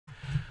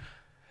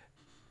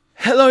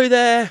Hello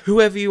there,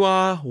 whoever you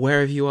are,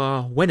 wherever you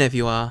are, whenever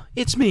you are.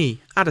 It's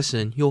me,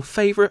 Addison, your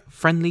favourite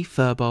friendly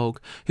furbolg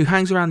who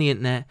hangs around the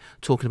internet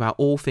talking about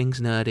all things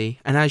nerdy.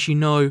 And as you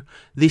know,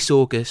 this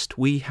August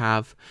we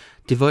have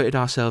devoted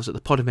ourselves at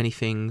the Pod of Many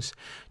Things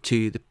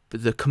to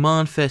the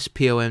Command Fest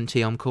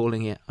POMT, I'm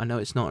calling it. I know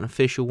it's not an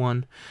official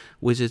one.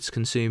 Wizards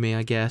can sue me,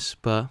 I guess.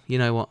 But you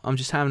know what? I'm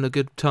just having a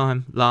good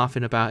time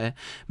laughing about it,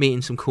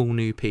 meeting some cool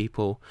new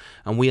people.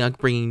 And we are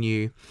bringing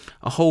you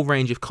a whole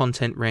range of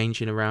content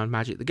ranging around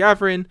Magic the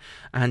Gathering.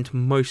 And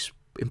most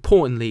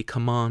importantly,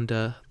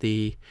 Commander,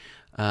 the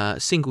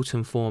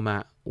singleton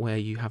format where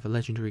you have a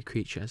legendary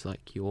creature as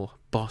like your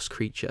boss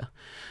creature.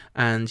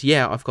 And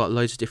yeah, I've got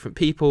loads of different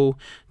people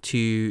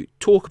to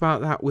talk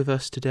about that with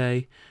us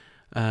today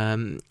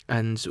and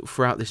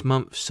throughout this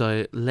month,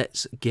 so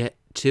let's get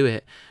to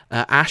it.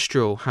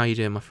 Astral, how you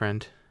doing, my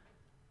friend?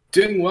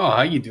 Doing well.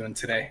 How you doing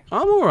today?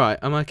 I'm alright,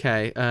 I'm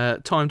okay.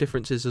 Time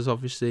differences is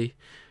obviously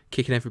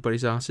kicking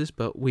everybody's asses,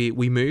 but we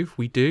move,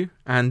 we do.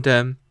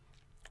 And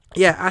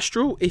yeah,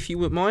 Astral, if you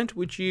wouldn't mind,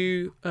 would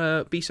you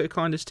be so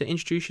kind as to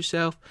introduce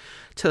yourself,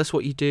 tell us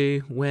what you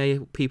do,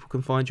 where people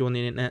can find you on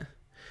the internet,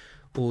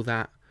 all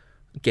that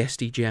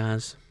guesty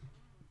jazz.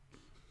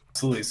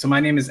 Absolutely. So my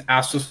name is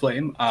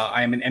Astralsflame.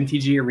 I am an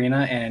MTG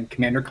Arena and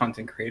Commander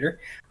content creator.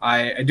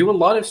 I do a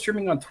lot of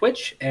streaming on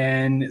Twitch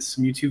and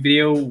some YouTube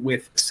video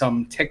with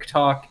some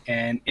TikTok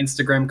and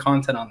Instagram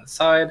content on the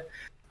side.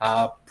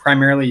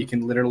 Primarily, you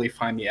can literally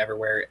find me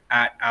everywhere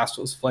at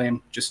Astralsflame.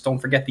 Just don't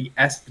forget the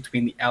S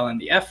between the L and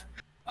the F.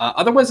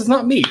 Otherwise, it's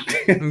not me.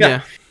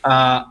 Yeah.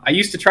 I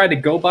used to try to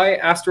go by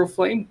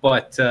Astralflame,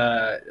 but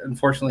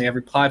unfortunately,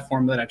 every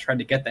platform that I tried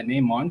to get that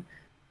name on,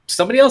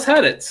 somebody else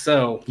had it.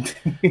 So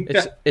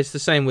it's the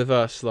same with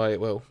us. Like,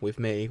 well, with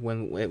me,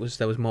 when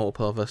there was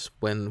multiple of us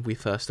when we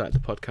first started the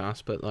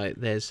podcast, but like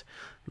there's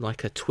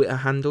like a Twitter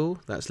handle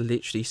that's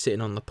literally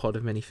sitting on the Pod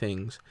of Many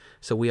Things.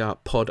 So we are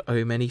Pod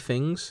O Many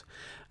Things.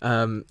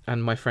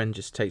 And my friend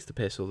just takes the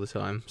piss all the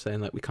time,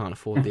 saying like we can't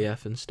afford the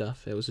F and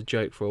stuff. It was a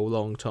joke for a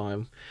long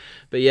time,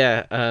 but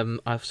yeah,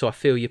 so I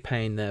feel your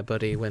pain there,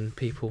 buddy, when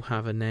people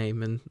have a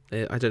name, and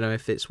I don't know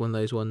if it's one of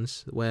those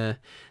ones where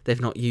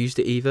they've not used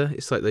it either.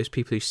 It's like those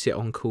people who sit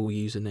on cool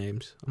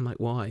usernames. I'm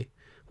like, why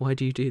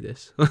do you do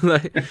this?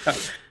 Like,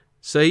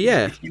 so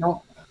yeah,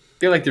 I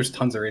feel like there's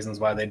tons of reasons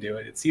why they do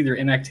it. It's either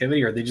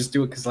inactivity or they just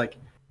do it because like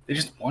they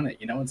just want it.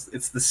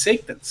 It's the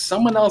sake that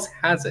someone else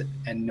has it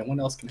and no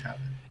one else can have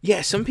it.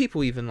 Yeah, some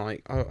people even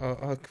like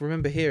I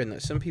remember hearing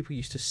that some people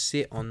used to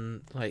sit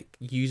on like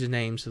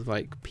usernames of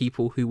like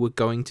people who were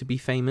going to be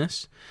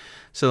famous,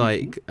 so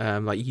like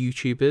like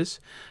YouTubers.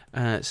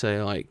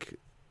 So like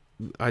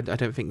I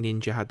don't think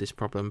Ninja had this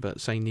problem, but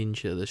say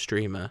Ninja the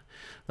streamer,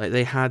 like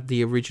they had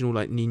the original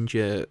like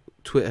Ninja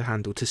Twitter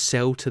handle to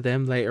sell to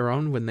them later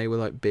on when they were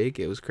like big.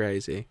 It was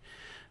crazy.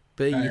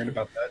 But I heard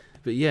about that.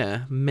 But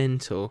yeah,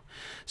 mental.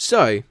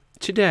 So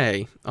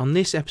today on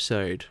this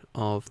episode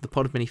of the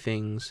Pod of Many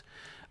Things,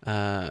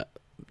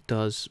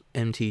 does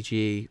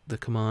MTG the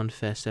Command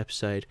Fest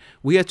episode,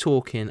 we are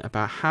talking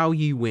about how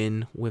you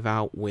win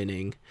without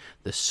winning,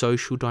 the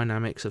social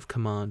dynamics of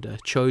Commander,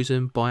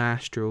 chosen by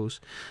Astrals,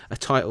 a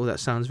title that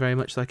sounds very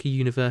much like a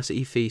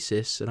university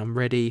thesis, and I'm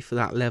ready for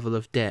that level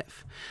of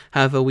depth.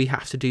 However, we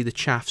have to do the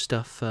chaff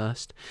stuff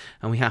first,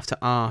 and we have to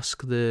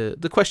ask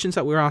the questions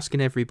that we're asking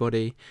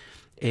everybody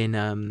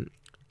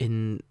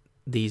in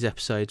these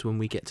episodes when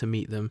we get to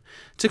meet them,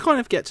 to kind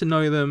of get to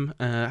know them,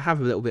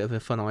 have a little bit of a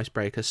fun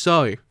icebreaker.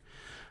 So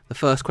the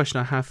first question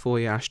I have for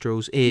you,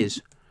 Astrals,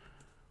 is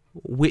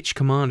which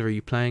commander are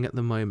you playing at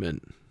the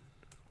moment?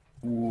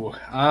 Ooh,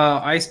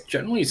 I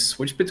generally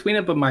switch between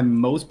it, but my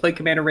most played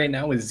commander right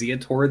now is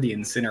Zeator the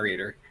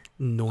Incinerator.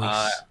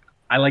 Nice.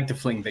 I like to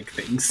fling big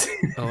things.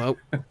 Oh,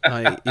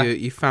 well,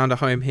 you found a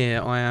home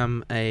here. I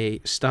am a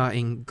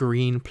starting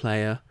green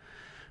player.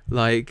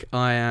 Like,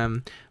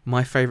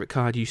 my favourite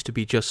card used to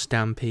be just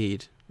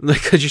Stampede.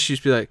 Like, I just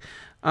used to be like,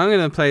 I'm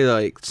going to play,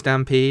 like,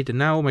 Stampede, and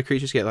now all my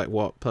creatures get, like,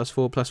 what,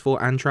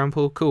 +4/+4, and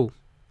Trample? Cool.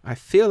 I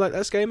feel like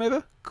that's game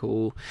over?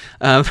 Cool.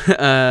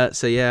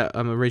 So, yeah,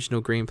 I'm an original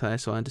green player,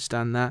 so I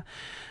understand that.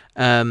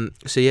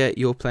 So, yeah,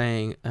 you're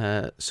playing,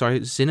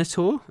 sorry,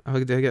 Zinator?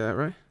 Did I get that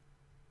right?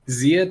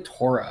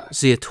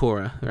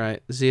 Zeatora,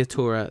 right.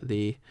 Zeatora,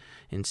 the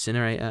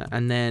Incinerator,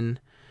 and then...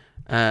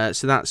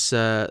 so that's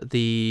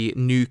the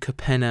new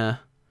Capenna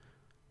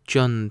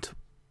Jund,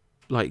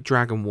 like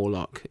Dragon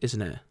Warlock,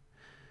 isn't it?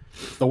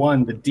 The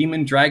one, the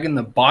Demon Dragon,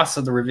 the boss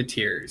of the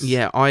Riveteers.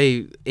 Yeah,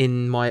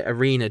 in my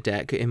arena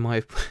deck,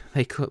 my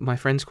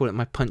friends call it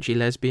my punchy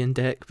lesbian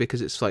deck,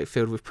 because it's like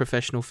filled with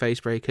professional face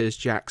breakers,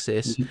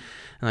 Jaxis, and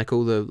like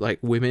all the like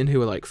women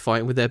who are like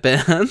fighting with their bare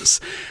hands.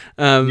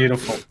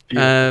 Beautiful.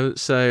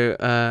 So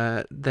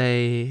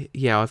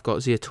I've got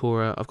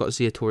Zeatora. I've got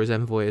Zeatora's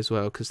Envoy as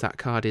well, because that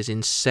card is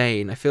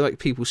insane. I feel like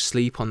people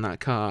sleep on that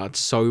card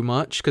so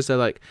much because they're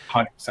like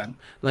 100%.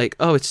 Like,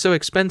 oh, it's so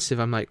expensive.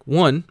 I'm like,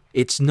 one,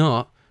 it's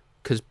not,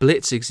 because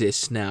Blitz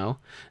exists now,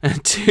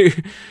 and two,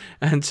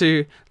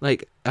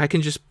 like I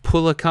can just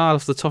pull a card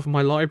off the top of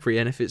my library,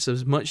 and if it's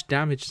as much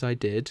damage as I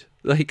did,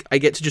 like, I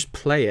get to just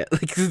play it.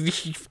 Like,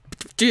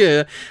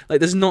 yeah, like,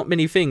 there's not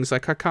many things.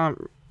 Like, I can't,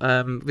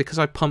 because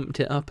I pumped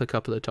it up a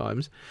couple of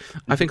times.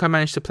 I think I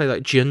managed to play,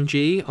 like,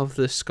 Junji of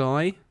the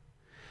Sky.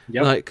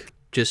 Yep. Like,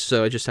 just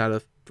so I just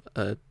had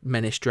a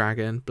Menace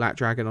Dragon, Black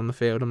Dragon on the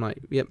field. I'm like,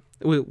 yep,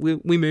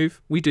 we move,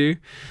 we do.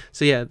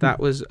 So, yeah, that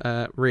was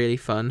really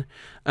fun.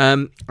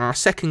 Our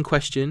second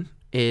question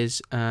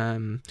is...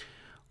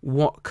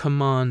 what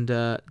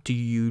commander do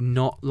you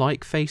not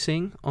like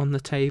facing on the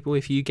table?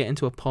 If you get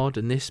into a pod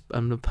and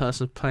the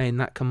person's playing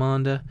that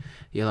commander,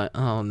 you're like,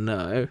 oh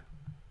no.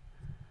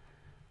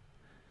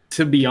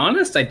 To be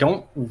honest, I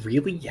don't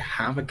really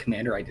have a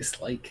commander I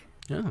dislike.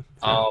 Yeah.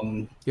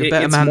 You're a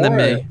better man than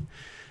me.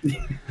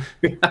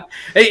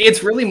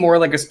 It's really more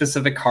like a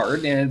specific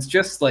card, and it's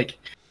just like,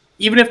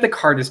 even if the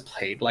card is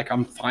played, like,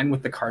 I'm fine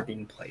with the card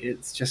being played.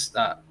 It's just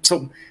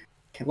so.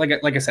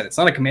 Like I said, it's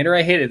not a commander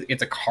I hate.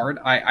 It's a card.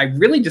 I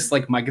really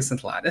dislike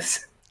Mycosynth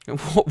Lattice.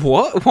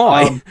 What?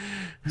 Why?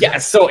 Yeah,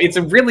 so it's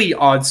a really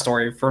odd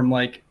story from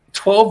like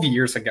 12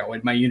 years ago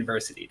in my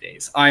university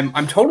days.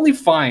 I'm totally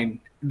fine.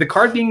 The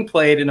card being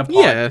played in a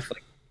pod,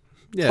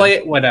 Yeah. play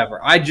it, whatever.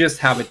 I just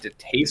have a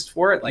distaste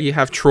for it. Like, you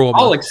have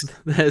trauma.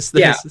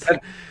 Yeah,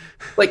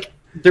 like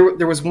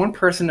there was one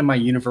person in my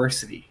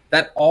university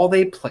that all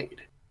they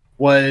played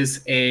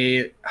was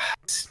a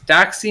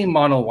Staxi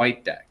mono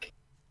white deck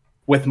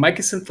with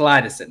Mycosynth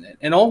Lattice in it,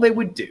 and all they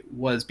would do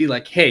was be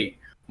like, hey,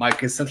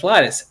 Mycosynth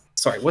Lattice.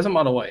 Sorry, it wasn't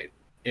mono white.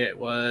 It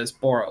was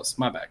Boros,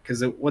 my bad.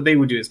 Because what they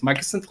would do is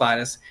Mycosynth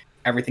Lattice,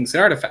 everything's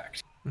an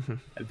artifact. Mm-hmm.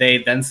 They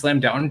then slam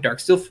down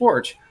Darksteel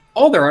Forge.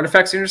 All their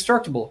artifacts are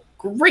indestructible.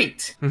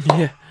 Great.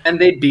 Yeah. And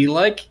they'd be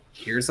like,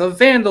 here's a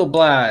Vandal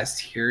Blast,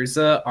 here's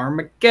a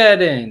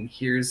Armageddon,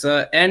 here's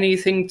a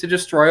anything to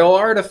destroy all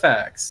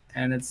artifacts.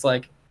 And it's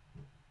like,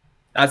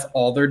 that's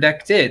all their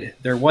deck did.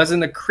 There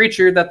wasn't a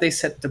creature that they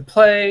set to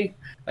play.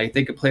 Like,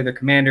 they could play their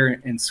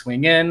commander and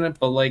swing in,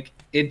 but like,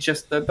 it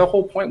just, the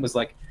whole point was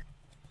like,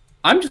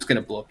 I'm just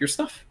gonna blow up your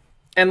stuff.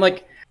 And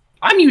like,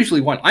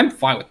 I'm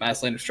fine with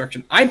Mass Land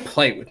Destruction. I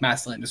play with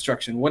Mass Land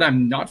Destruction. What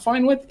I'm not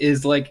fine with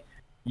is like,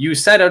 you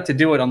set out to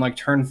do it on like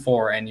turn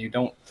 4 and you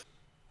don't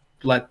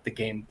let the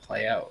game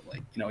play out.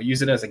 Like, you know,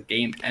 use it as a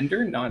game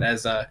ender, not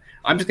as a,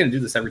 I'm just going to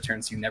do this every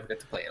turn so you never get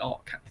to play at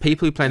all. Kind of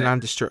people who play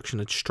land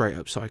destruction are straight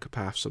up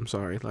psychopaths. I'm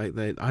sorry. Like,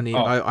 I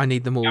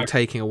need them all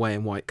taking away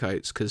in white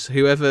coats, because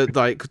whoever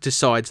like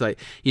decides, like,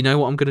 you know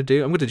what I'm going to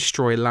do? I'm going to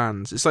destroy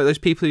lands. It's like those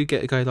people who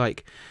go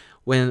like,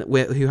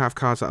 who have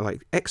cards that are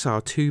like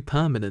exile 2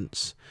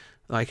 permanents.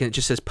 Like, and it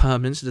just says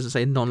permanents, it doesn't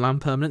say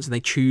non-land permanents, and they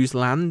choose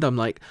land.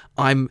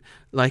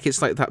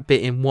 It's like that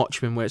bit in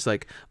Watchmen where it's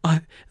like,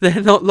 they're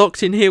not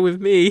locked in here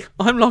with me,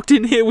 I'm locked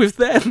in here with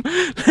them.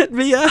 Let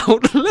me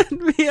out, let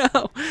me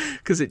out.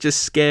 Because it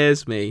just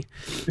scares me.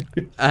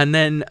 And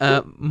then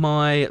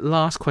my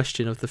last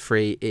question of the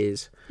 3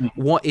 is,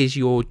 what is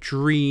your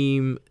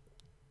dream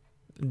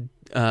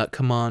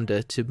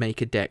commander to make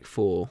a deck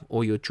for,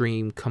 or your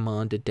dream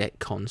commander deck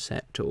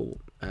concept? Or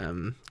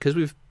because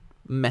we've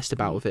messed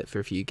about with it for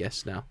a few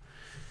guests now.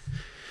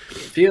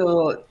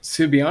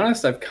 To be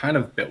honest, I've kind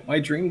of built my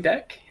dream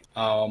deck,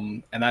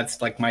 and that's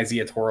like my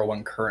Ziatora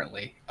one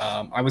currently.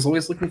 I was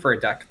always looking for a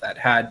deck that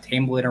had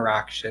table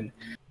interaction,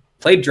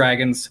 played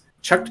dragons,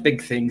 chucked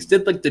big things,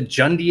 did like the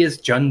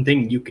Jundiest Jund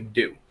thing you could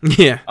do.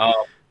 Yeah.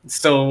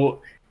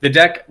 So the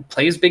deck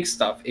plays big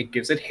stuff. It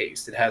gives it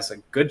haste. It has a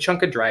good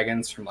chunk of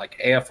dragons from like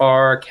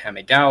AFR,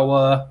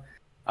 Kamigawa,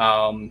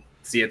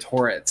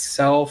 Ziatora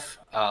itself,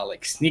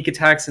 like sneak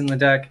attacks in the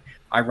deck.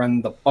 I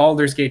run the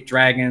Baldur's Gate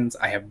Dragons.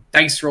 I have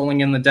dice rolling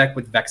in the deck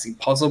with Vexing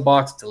Puzzle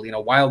Box,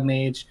 Delina Wild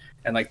Mage,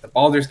 and like the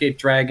Baldur's Gate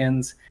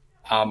Dragons.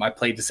 I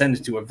play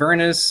Descendant to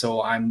Avernus,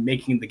 so I'm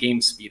making the game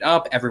speed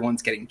up.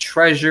 Everyone's getting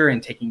treasure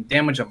and taking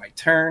damage on my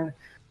turn.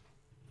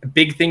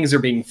 Big things are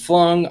being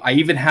flung. I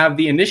even have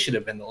the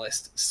initiative in the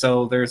list,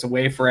 so there's a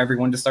way for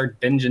everyone to start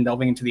binge and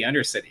delving into the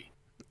Undercity.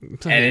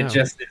 And it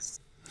just is,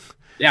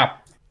 yeah.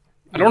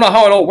 I don't know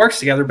how it all works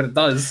together, but it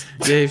does.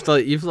 Yeah,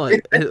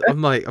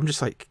 I'm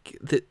just like,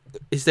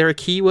 is there a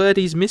keyword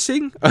he's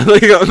missing? I'm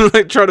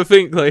like trying to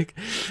think. Like,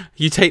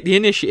 you take the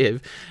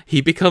initiative,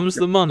 he becomes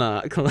the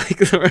monarch.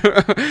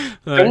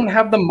 Don't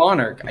have the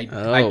monarch.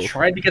 I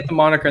tried to get the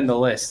monarch on the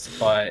list,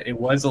 but it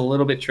was a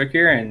little bit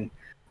trickier, and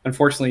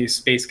unfortunately,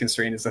 space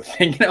constraint is a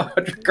thing in a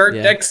card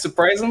deck,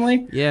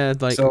 surprisingly. Yeah,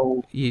 like,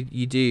 so you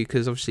do,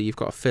 because obviously you've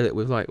got to fill it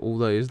with like all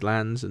those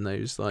lands and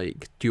those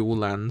like dual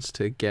lands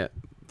to get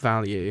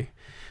value.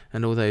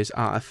 And all those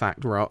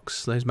artifact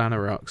rocks, those mana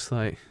rocks,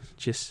 like,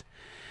 just,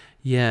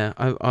 yeah.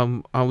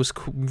 I was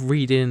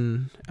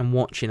reading and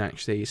watching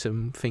actually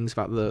some things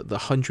about the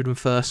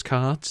 101st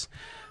cards,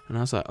 and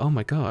I was like, oh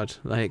my god,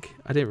 like,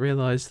 I didn't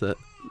realize that,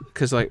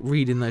 because like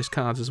reading those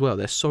cards as well,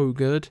 they're so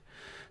good.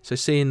 So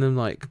seeing them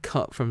like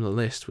cut from the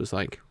list was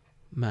like,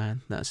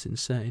 man, that's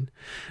insane.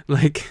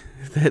 Like,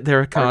 there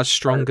are cards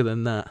stronger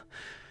than that,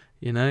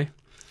 you know.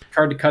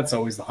 Card to cut's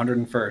always the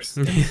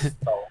 101st.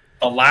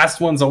 The last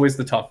one's always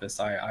the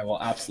toughest. I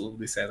will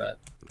absolutely say that.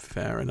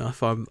 Fair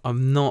enough. I'm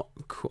not.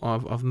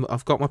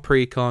 I've got my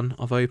precon.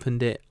 I've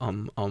opened it.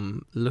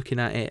 I'm looking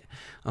at it.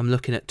 I'm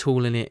looking at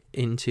tooling it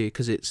into,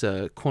 because it's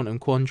a Quantum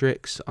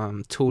Quandrix.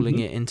 I'm tooling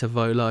it into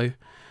Volo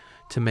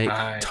to make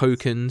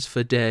tokens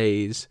for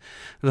days.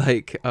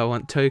 Like, I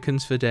want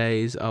tokens for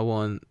days. I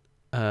want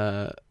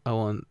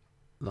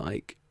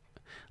like,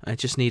 I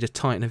just need a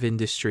Titan of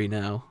Industry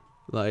now.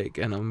 Like,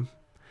 and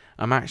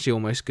I'm actually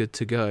almost good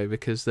to go,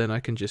 because then I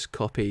can just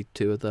copy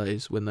 2 of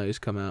those when those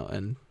come out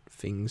and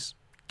things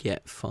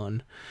get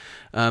fun.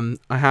 I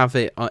have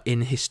it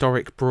in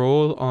Historic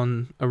Brawl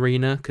on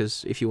Arena,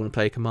 because if you want to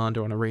play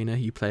Commander on Arena,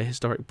 you play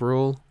Historic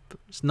Brawl.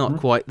 It's not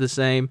quite the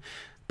same,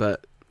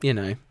 but you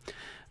know,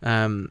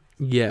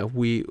 yeah,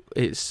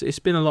 it's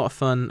been a lot of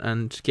fun,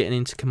 and getting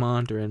into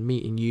Commander and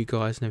meeting you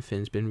guys and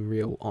everything's been a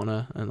real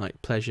honor and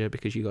like pleasure,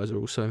 because you guys are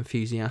all so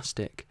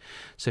enthusiastic.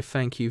 So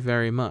thank you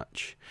very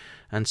much.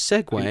 And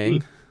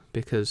segueing,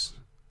 because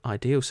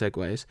ideal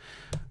segues,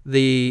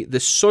 the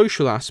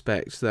social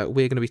aspect that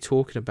we're going to be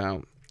talking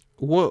about.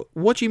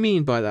 What do you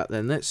mean by that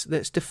then? Let's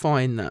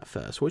define that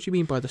first. What do you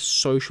mean by the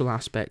social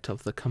aspect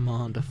of the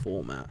Commander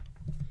format?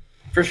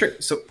 For sure.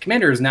 So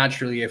Commander is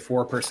naturally a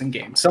 4-person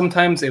game.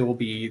 Sometimes it will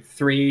be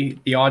 3.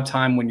 The odd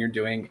time when you're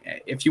doing,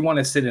 if you want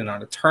to sit in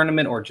on a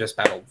tournament or just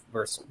battle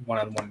versus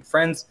one-on-one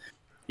friends,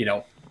 you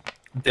know,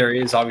 there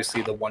is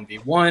obviously the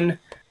 1v1.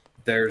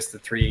 There's the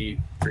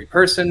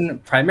 3-person.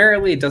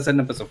 Primarily, it does end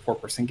up as a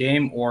 4-person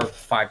game, or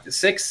 5 to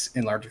 6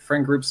 in larger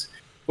friend groups.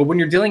 But when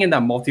you're dealing in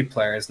that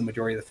multiplayer, as the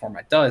majority of the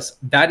format does,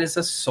 that is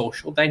a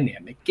social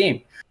dynamic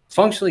game.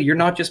 Functionally, you're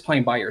not just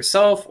playing by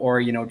yourself, or,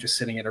 you know, just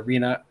sitting at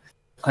arena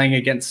playing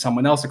against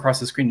someone else across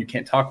the screen you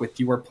can't talk with.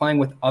 You are playing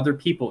with other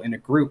people in a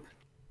group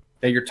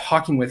that you're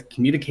talking with,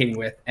 communicating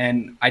with,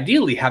 and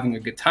ideally having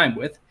a good time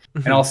with.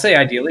 And I'll say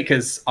ideally,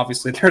 because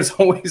obviously there's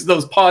always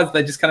those pods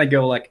that just kind of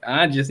go like,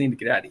 I just need to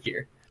get out of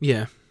here.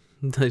 Yeah,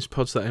 those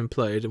pods that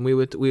implode, and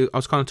I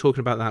was kind of talking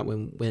about that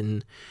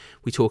when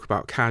we talk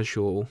about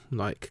casual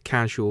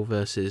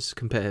versus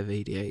competitive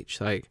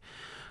EDH. Like,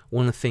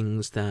 one of the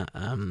things that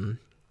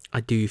I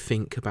do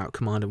think about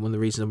Commander, one of the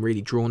reasons I'm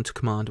really drawn to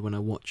Commander when I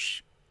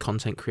watch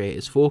content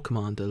creators for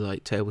Commander,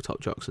 like Tabletop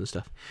Jocks and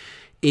stuff,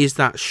 is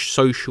that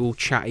social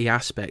chatty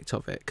aspect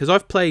of it. Because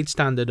I've played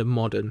Standard and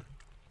Modern,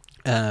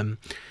 and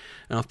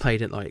I've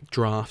played at like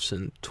drafts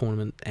and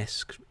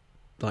tournament-esque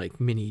like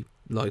mini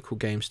local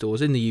game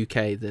stores. In the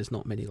UK, there's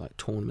not many like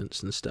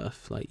tournaments and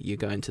stuff. Like, you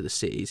go into the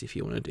cities if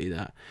you want to do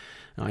that.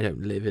 And I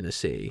don't live in a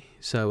city,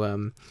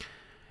 so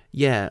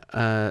yeah,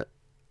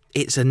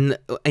 it's in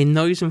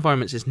those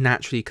environments it's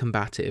naturally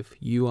combative.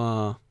 You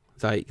are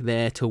like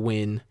there to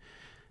win,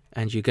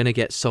 and you're gonna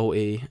get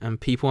salty,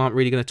 and people aren't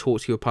really gonna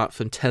talk to you apart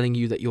from telling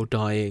you that you're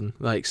dying,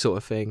 like, sort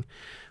of thing.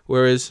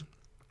 Whereas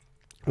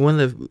one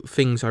of the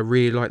things I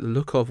really like the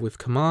look of with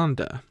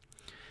Commander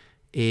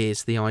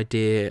is the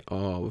idea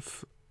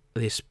of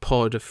this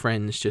pod of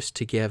friends just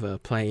together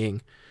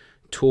playing,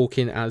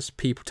 talking as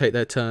people take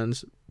their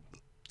turns.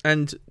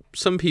 And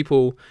some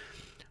people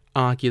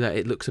argue that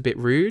it looks a bit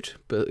rude,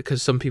 but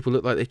because some people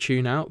look like they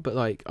tune out. But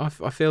like, I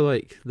feel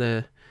like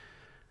the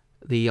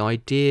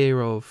idea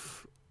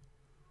of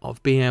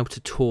being able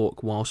to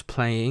talk whilst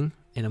playing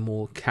in a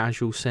more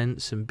casual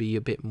sense and be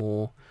a bit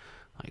more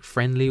like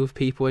friendly with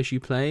people as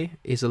you play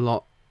is a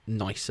lot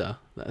nicer.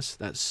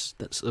 That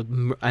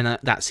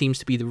seems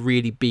to be the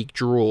really big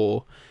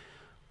draw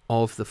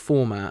of the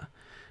format.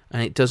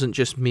 And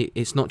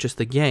it's not just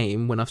the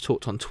game. When I've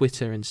talked on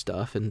Twitter and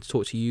stuff and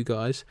talked to you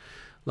guys,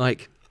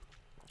 like,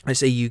 I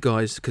say you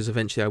guys because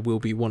eventually I will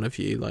be one of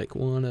you, like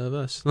one of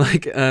us.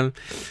 Like,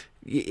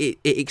 it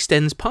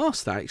extends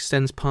past that,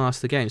 extends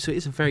past the game. So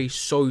it's a very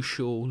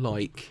social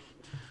like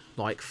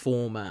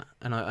format,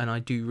 and I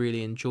do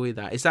really enjoy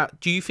that.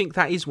 Do you think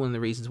that is one of the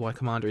reasons why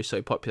Commander is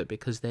so popular?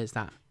 Because there's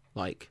that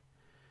like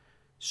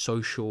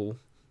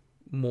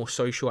more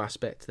social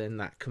aspect than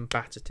that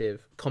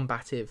competitive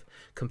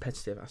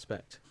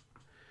aspect.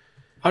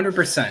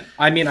 100%.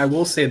 I mean, I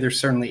will say there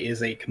certainly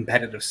is a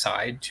competitive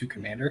side to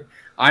Commander.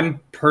 I'm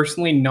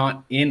personally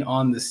not in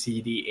on the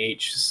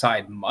CDH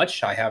side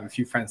much. I have a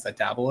few friends that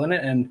dabble in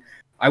it, and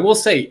I will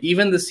say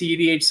even the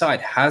CDH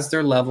side has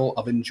their level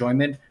of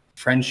enjoyment,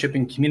 friendship,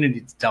 and community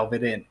to delve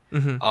it in.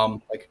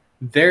 Like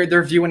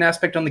their view and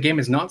aspect on the game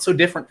is not so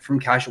different from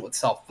casual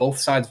itself. Both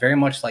sides very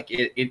much like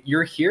it.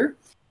 You're here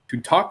to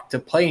talk, to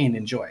play, and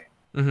enjoy.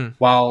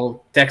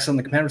 While decks on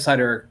the Commander side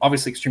are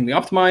obviously extremely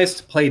optimized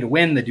to play to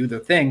win, they do their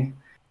thing.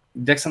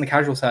 Decks on the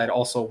casual side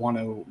also want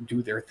to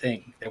do their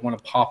thing. They want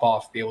to pop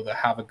off, be able to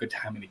have a good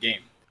time in the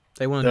game.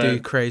 They want to do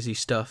crazy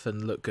stuff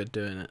and look good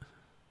doing it.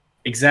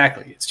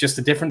 Exactly. It's just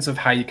a difference of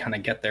how you kind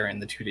of get there in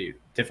the two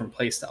different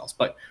play styles.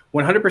 But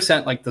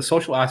 100%, like the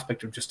social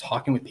aspect of just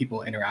talking with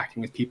people,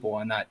 interacting with people,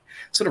 and that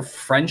sort of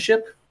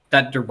friendship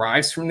that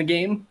derives from the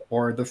game,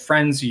 or the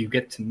friends you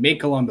get to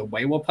make along the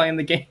way while playing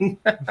the game,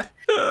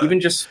 even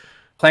just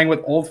playing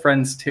with old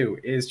friends too,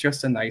 is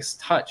just a nice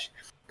touch.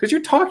 Because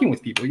you're talking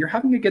with people, you're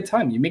having a good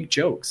time, you make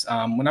jokes.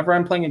 Whenever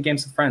I'm playing in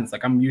games with friends,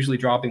 like I'm usually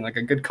dropping like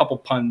a good couple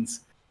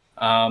puns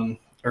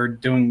or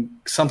doing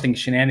something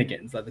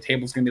shenanigans that the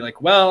table's gonna be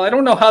like, well, I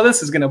don't know how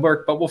this is gonna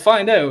work, but we'll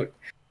find out.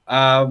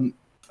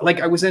 Like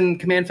I was in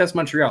Command Fest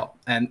Montreal,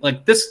 and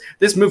like this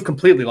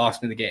completely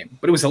lost me the game,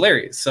 but it was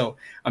hilarious. So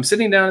I'm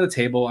sitting down at the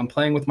table, I'm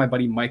playing with my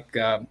buddy Mike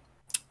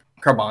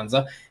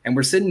Carbonza, and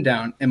we're sitting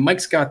down, and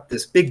Mike's got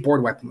this big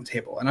board wipe on the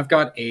table, and I've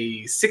got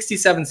a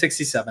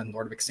 67/67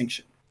 Lord of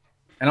Extinction,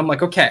 and I'm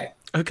like, okay,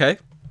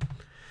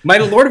 my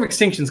Lord of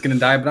Extinction is going to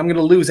die, but I'm going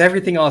to lose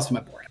everything else on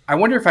my board. I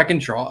wonder if I can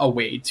draw a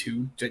way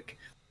to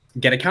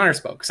get a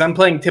counterspell, because I'm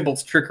playing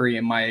Tybalt's Trickery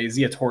in my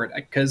Zia Torah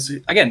deck, because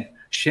again,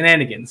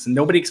 shenanigans, and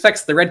nobody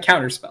expects the red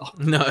counterspell.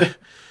 No.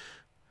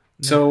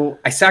 So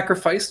I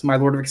sacrificed my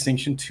Lord of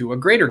Extinction to a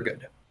greater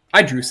good.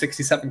 I drew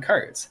 67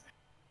 cards.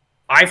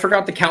 I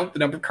forgot to count the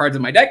number of cards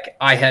in my deck.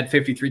 I had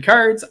 53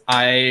 cards.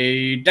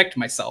 I decked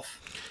myself.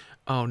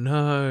 Oh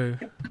no.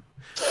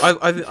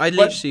 I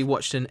literally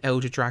watched an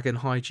Elder Dragon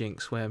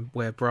hijinks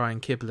where Brian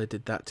Kibler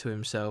did that to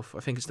himself.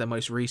 I think it's their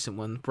most recent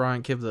one.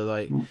 Brian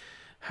Kibler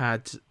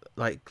had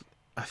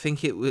I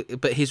think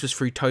but his was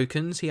through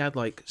tokens. He had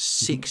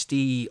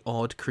 60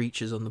 odd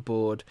creatures on the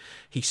board.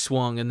 He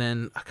swung, and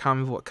then I can't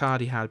remember what card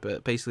he had,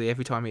 but basically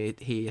every time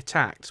he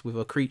attacked with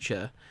a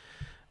creature,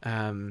 he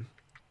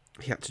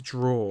had to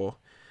draw,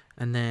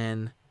 and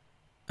then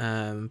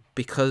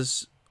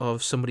because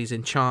of somebody's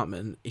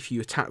enchantment, if you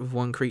attack with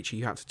one creature,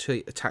 you have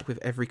to attack with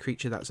every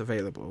creature that's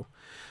available,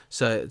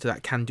 so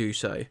that can do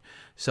so.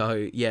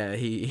 So yeah,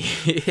 he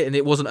and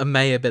it wasn't a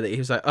May ability. He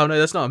was like, oh no,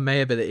 that's not a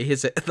May ability,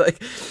 is it?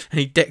 And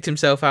he decked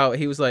himself out.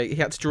 He was like, he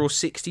had to draw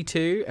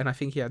 62, and I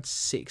think he had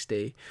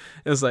 60.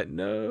 It was like,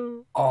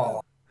 no.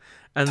 Oh,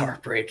 and it's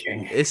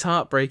heartbreaking. It's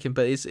heartbreaking,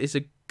 but it's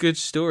a good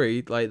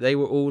story. They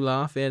were all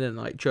laughing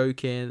and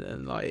joking,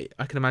 and I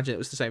can imagine it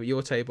was the same at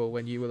your table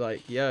when you were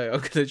like, yo, I'm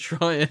gonna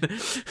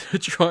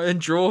try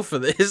and draw for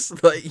this.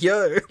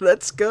 Yo,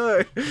 let's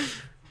go.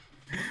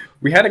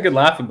 We had a good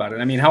laugh about it.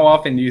 I mean, how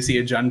often do you see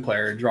a Jund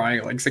player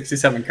drawing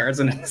 67 cards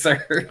in his turn?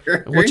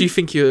 Who do you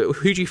think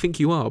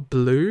you are?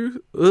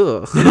 Blue?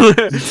 Ugh.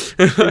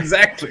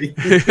 Exactly.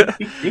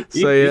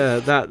 So yeah,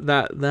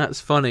 that's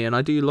funny, and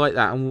I do like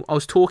that. And I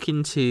was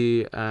talking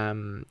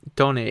to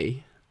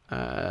Donnie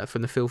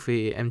from the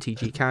Filthy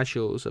MTG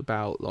Casuals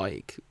about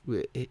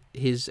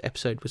his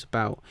episode was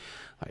about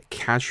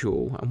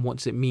casual and what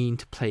does it mean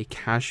to play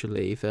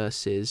casually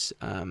versus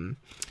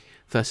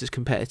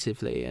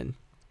competitively. And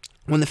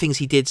one of the things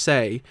he did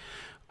say,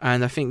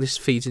 and I think this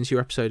feeds into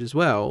your episode as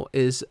well,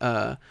 is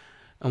and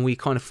we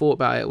kind of thought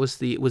about it, was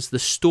the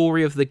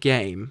story of the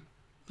game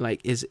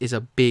is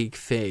a big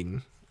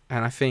thing.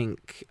 And I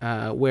think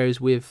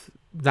whereas with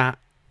that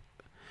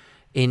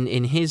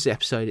in his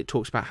episode, it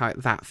talks about how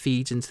that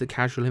feeds into the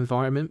casual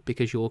environment,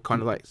 because you're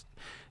kind of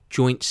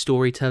joint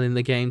storytelling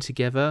the game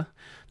together,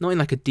 not in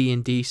a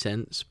D&D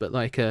sense, but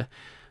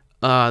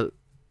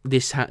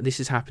this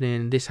is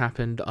happening, this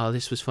happened,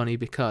 this was funny.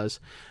 Because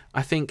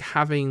I think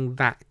having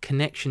that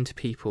connection to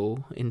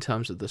people in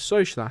terms of the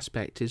social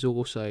aspect is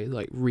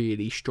also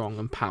really strong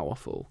and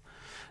powerful.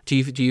 Do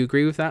you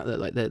agree with that?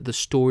 That the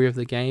story of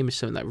the game is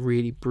something that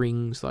really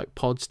brings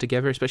pods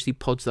together, especially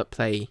pods that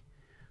play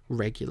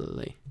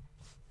regularly?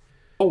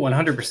 Oh,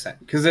 100%.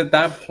 Because at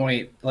that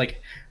point,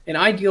 an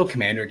ideal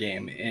Commander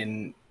game,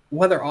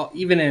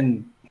 even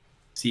in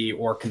C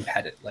or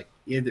competitive,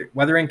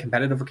 whether in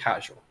competitive or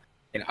casual,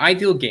 an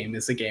ideal game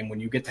is a game when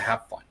you get to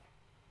have fun.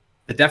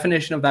 The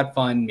definition of that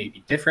fun may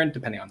be different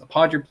depending on the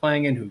pod you're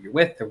playing and who you're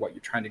with or what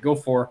you're trying to go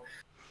for.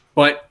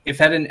 But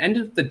if at an end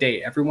of the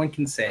day, everyone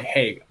can say,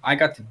 hey, I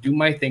got to do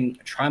my thing,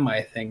 try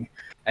my thing,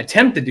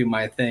 attempt to do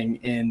my thing,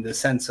 in the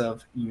sense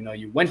of,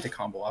 you went to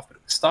combo off, but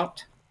it was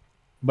stopped.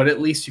 But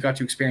at least you got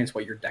to experience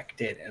what your deck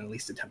did and at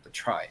least attempt to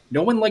try.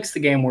 No one likes the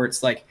game where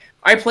it's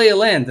I play a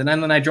land and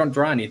then I don't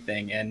draw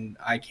anything and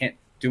I can't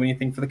do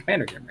anything for the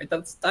Commander game, right?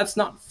 That's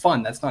not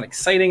fun. That's not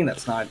exciting.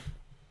 That's not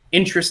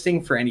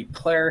interesting for any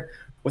player.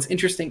 What's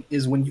interesting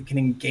is when you can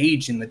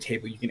engage in the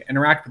table, you can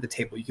interact with the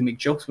table, you can make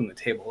jokes from the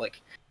table.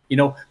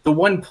 The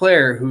one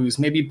player who's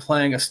maybe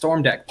playing a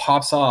Storm deck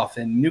pops off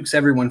and nukes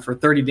everyone for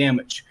 30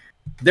 damage.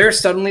 They're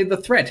suddenly the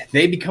threat.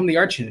 They become the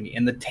archenemy,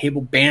 and the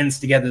table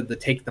bands together to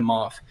take them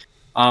off.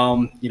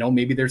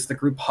 Maybe there's the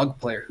group hug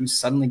player who's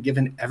suddenly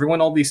given everyone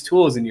all these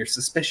tools, and you're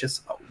suspicious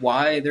about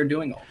why they're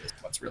doing all this,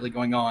 what's really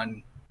going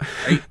on,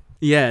 right?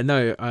 Yeah,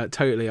 no,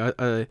 totally.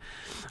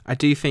 I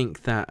do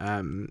think that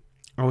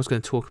I was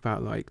going to talk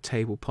about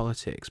table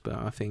politics, but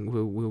I think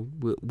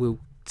we'll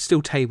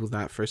still table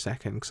that for a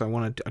second, because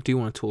I do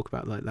want to talk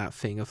about that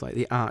thing of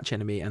the arch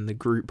enemy and the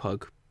group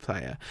hug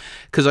player,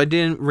 because I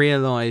didn't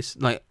realize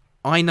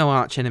I know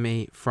arch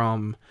enemy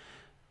from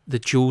the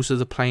Jewels of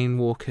the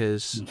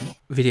Planewalkers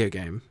video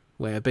game,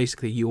 where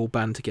basically you all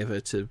band together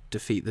to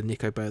defeat the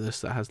Nico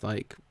Bolas that has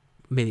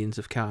millions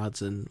of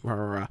cards and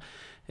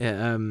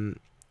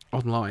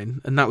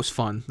online, and that was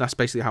fun. That's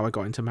basically how I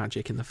got into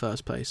Magic in the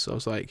first place. So I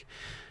was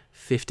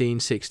 15,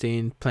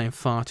 16, playing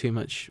far too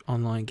much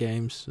online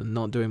games and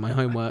not doing my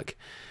homework.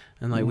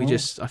 And like we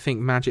just, I think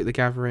Magic the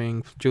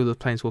Gathering, Duel of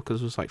the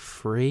Planeswalkers was like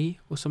free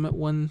or something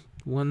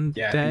one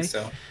Yeah, day. I think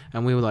so.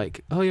 And we were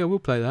like, oh yeah, we'll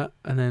play that.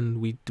 And then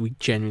we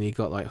genuinely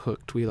got like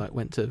hooked. We like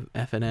went to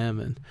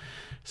FNM and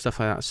stuff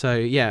like that. So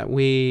yeah,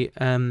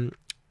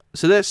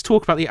 so let's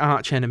talk about the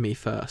arch enemy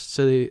first.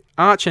 So the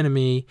arch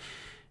enemy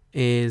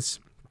is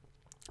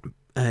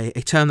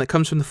a term that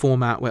comes from the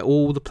format where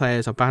all the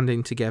players are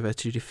banding together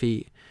to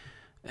defeat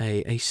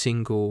a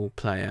single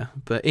player.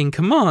 But in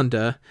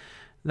Commander,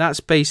 that's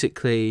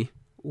basically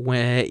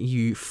where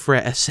you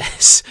threat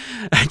assess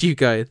and you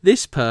go,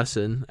 this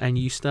person, and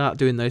you start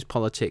doing those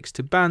politics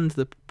to band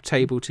the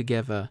table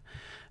together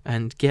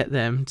and get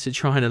them to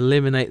try and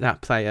eliminate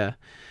that player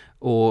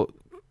or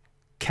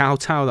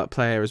kowtow that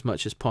player as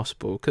much as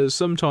possible, because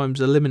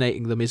sometimes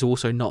eliminating them is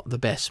also not the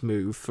best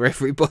move for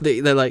everybody.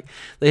 They're like,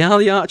 they are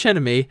the arch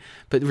enemy,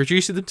 but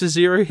reducing them to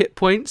 0 hit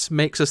points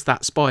makes us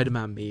that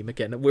Spider-Man meme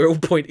again, and we're all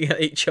pointing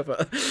at each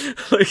other.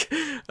 Like,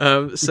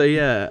 so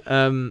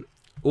yeah,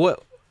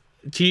 what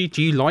do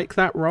you like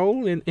that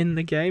role in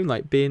the game,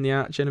 like being the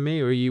arch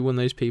enemy, or are you one of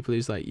those people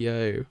who's like,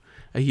 yo,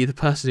 are you the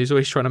person who's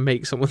always trying to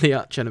make someone the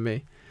arch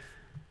enemy?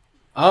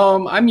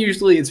 I'm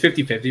usually, it's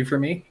 50-50 for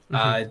me,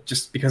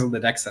 just because of the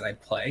decks that I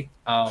play.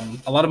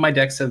 A lot of my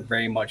decks have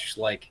very much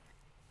like,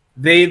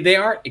 they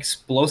aren't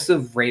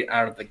explosive right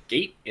out of the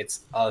gate.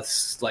 It's a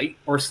slight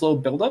or slow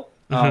buildup.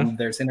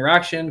 There's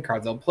interaction,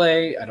 cards I'll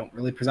play. I don't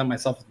really present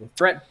myself as a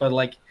threat, but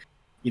like,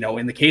 you know,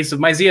 in the case of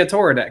my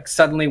Zeatora deck,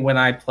 suddenly when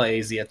I play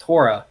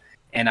Zeatora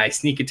and I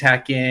sneak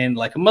attack in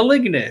like a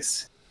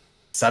Malignus,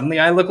 suddenly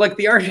I look like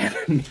the arch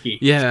enemy.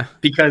 Yeah.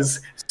 Because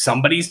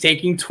somebody's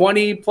taking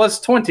 20 plus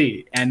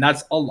 20, and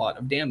that's a lot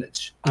of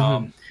damage.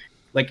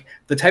 Like,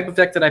 the type of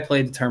deck that I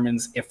play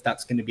determines if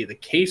that's going to be the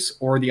case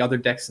or the other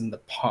decks in the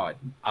pod.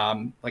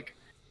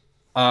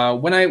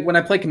 When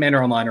I play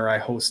Commander Online, or I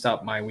host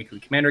up my weekly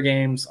Commander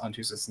games on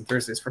Tuesdays and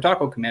Thursdays for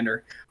Taco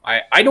Commander,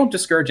 I don't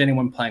discourage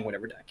anyone playing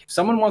whatever deck. If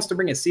someone wants to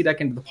bring a C deck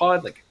into the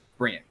pod, like,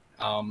 bring it.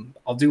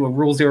 I'll do a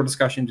Rule Zero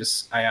discussion.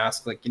 I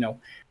ask, like, you know,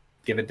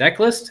 give a deck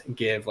list,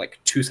 give like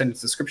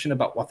 2-sentence description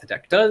about what the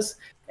deck does,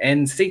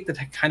 and state the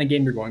kind of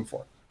game you're going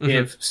for.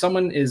 If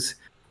someone is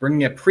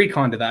bringing a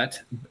pre-con to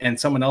that, and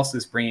someone else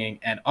is bringing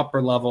an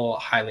upper level,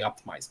 highly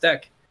optimized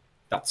deck,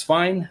 that's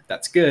fine,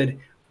 that's good.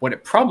 What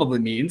it probably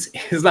means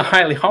is the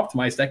highly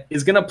optimized deck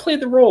is going to play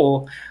the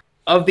role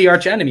of the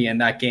arch enemy in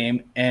that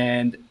game,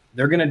 and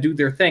they're going to do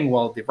their thing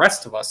while the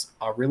rest of us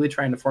are really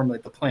trying to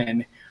formulate the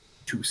plan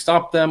to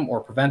stop them or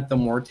prevent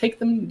them or take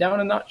them down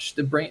a notch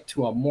to bring it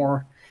to a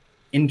more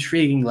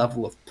intriguing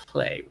level of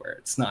play where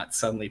it's not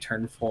suddenly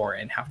turn 4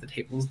 and half the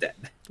table's dead.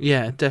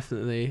 Yeah,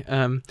 definitely.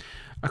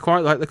 I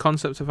quite like the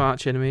concept of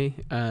arch enemy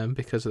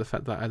because of the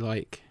fact that I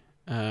like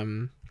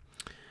the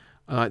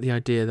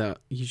idea that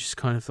you just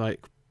kind of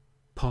like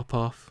pop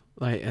off,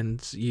 like,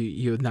 and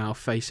you're now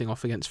facing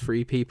off against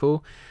 3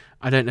 people.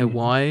 I don't know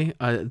why.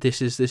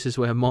 This is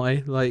where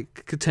my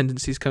like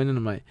tendencies come in.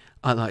 I'm like,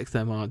 I like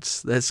them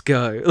odds. Let's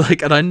go.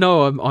 Like, and I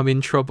know I'm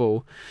in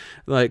trouble,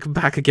 like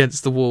back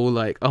against the wall.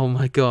 Like, oh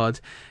my god,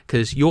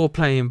 because you're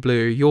playing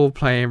blue, you're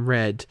playing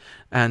red,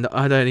 and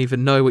I don't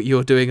even know what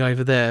you're doing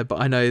over there. But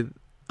I know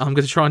I'm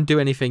going to try and do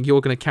anything. You're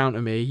going to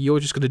counter me.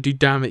 You're just going to do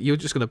damage. You're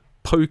just going to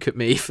poke at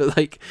me for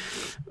like,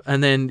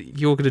 and then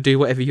you're going to do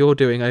whatever you're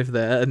doing over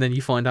there. And then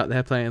you find out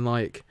they're playing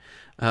like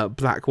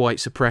black-white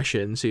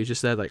suppression, so you're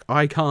just there like,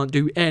 I can't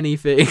do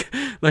anything.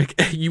 Like,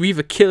 you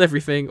either kill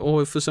everything,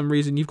 or for some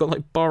reason you've got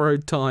like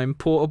borrowed time,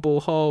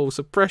 portable hole,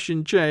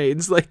 suppression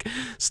chains. Like,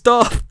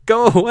 stop,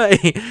 go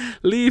away,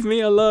 leave me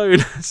alone.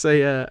 So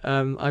yeah,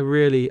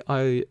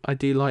 I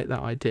do like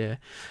that idea.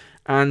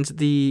 And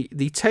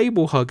the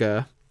table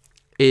hugger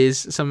is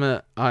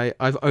something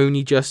I've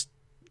only just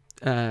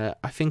I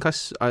think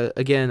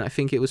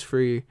it was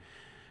through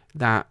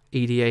that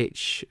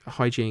EDH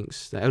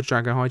hijinks, the Elder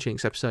Dragon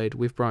hijinks episode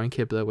with Brian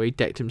Kibler, where he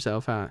decked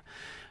himself out,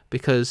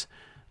 because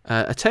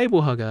a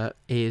table hugger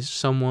is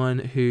someone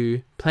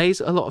who plays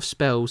a lot of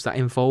spells that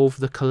involve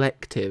the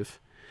collective.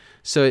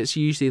 So it's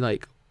usually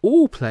like,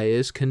 all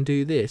players can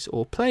do this,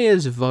 or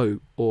players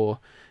vote, or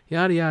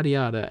yada yada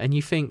yada, and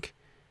you think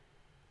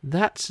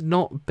that's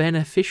not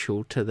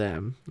beneficial to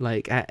them.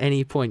 Like, at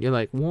any point you're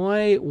like,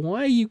 why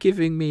are you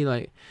giving me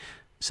like...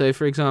 So,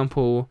 for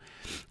example,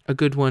 a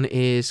good one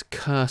is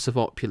Curse of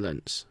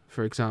Opulence,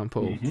 for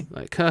example.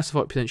 Like, Curse of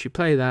Opulence, you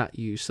play that,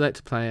 you select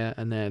a player,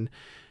 and then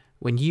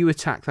when you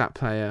attack that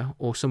player,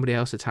 or somebody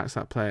else attacks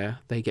that player,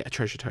 they get a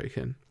treasure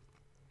token.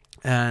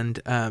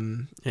 And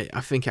I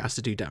think it has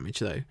to do damage,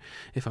 though,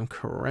 if I'm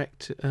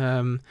correct.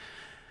 But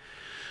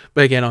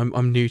again,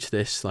 I'm new to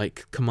this,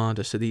 like,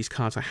 Commander, so these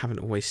cards I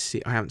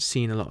haven't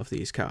seen a lot of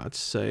these cards.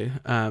 So,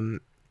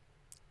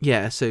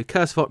 yeah, so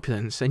Curse of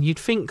Opulence, and you'd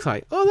think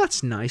like, oh,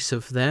 that's nice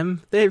of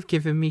them. They've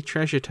given me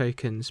treasure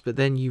tokens. But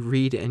then you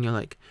read it and you're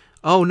like,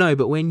 oh no,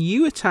 but when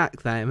you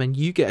attack them and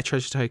you get a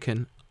treasure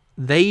token,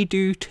 they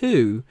do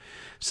too.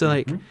 So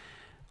like,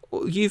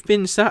 you've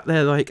been sat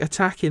there like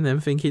attacking them,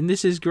 thinking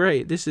this is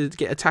great. This is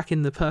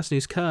attacking the person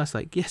who's cursed.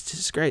 Like, yes, this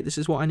is great. This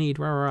is what I need.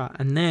 Rah, rah, rah.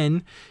 And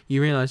then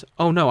you realize,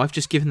 oh no, I've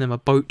just given them a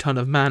boat ton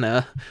of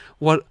mana.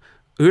 What?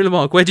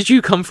 Ulamog, where did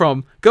you come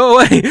from? Go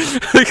away!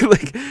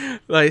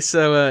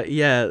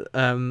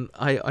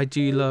 I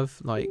do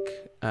love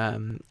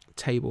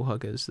table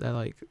huggers. They're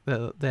like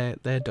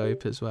they're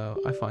dope as well.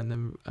 I find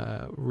them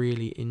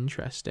really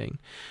interesting.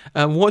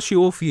 What's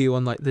your view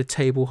on like the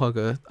table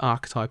hugger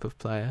archetype of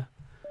player?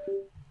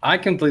 I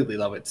completely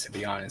love it, to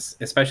be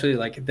honest. Especially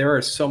like there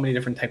are so many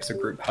different types of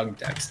group hug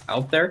decks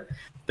out there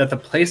that the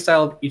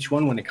playstyle of each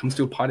one when it comes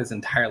to a pod is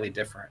entirely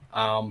different.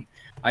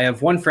 I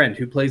have one friend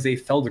who plays a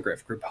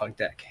Feldergriff group hug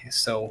deck.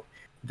 So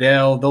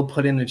they'll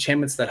put in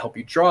enchantments that help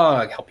you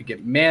draw, help you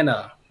get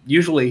mana.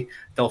 Usually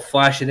they'll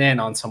flash it in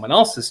on someone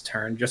else's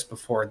turn just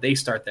before they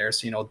start theirs,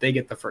 so they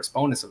get the first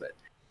bonus of it.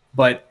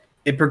 But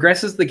it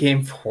progresses the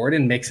game forward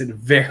and makes it a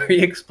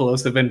very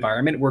explosive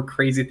environment where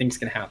crazy things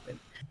can happen.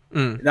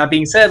 That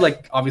being said,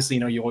 like obviously,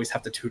 you always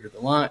have to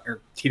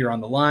teeter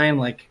on the line.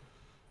 Like,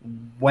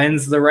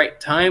 when's the right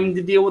time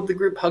to deal with the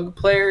group hug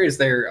player? Is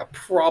there a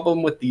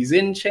problem with these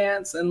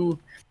enchants? And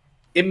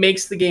it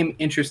makes the game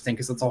interesting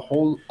because it's a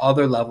whole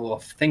other level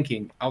of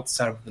thinking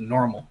outside of the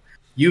normal.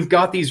 You've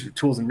got these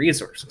tools and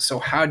resources. So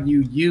how do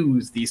you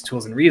use these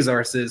tools and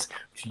resources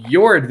to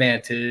your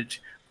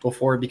advantage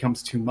before it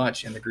becomes too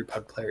much and the group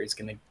hug player is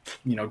going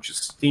to,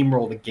 just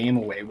steamroll the game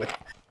away with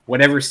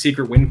whatever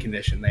secret win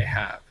condition they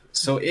have?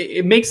 So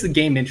it makes the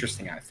game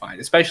interesting, I find,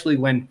 especially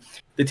when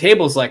the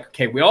table's like,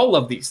 okay, we all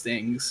love these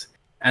things.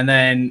 And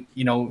then,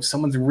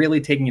 someone's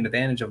really taking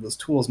advantage of those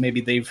tools.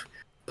 Maybe they've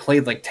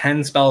played like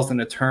 10 spells in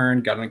a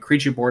turn, got on a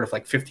creature board of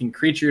like 15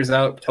 creatures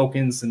out,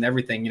 tokens and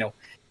everything.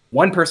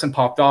 One person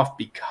popped off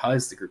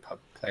because the group hug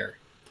player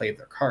played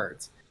their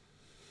cards.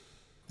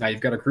 Now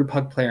you've got a group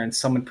hug player and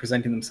someone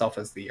presenting themselves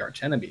as the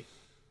archenemy.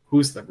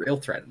 Who's the real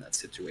threat in that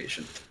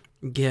situation?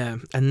 Yeah,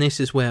 and this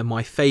is where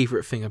my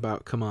favourite thing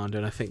about Commander,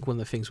 and I think one of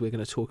the things we're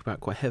going to talk about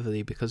quite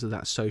heavily because of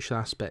that social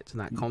aspect and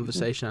that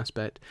conversation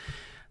aspect,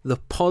 the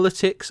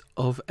politics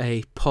of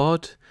a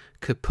pod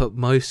could put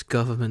most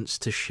governments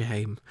to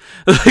shame.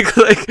 like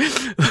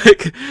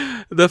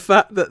the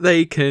fact that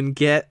they can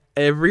get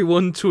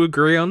everyone to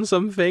agree on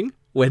something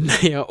when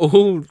they are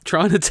all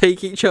trying to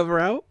take each other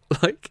out.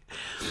 Like,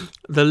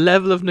 the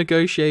level of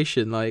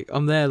negotiation, like,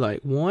 I'm there like,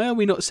 why are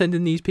we not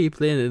sending these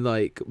people in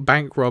like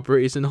bank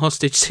robberies and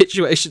hostage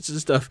situations and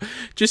stuff?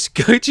 Just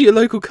go to your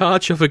local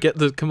card shop and get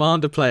the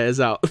commander players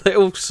out.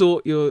 They'll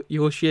sort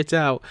your shit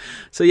out.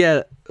 So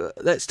yeah,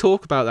 let's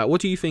talk about that. What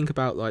do you think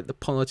about like the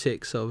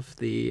politics of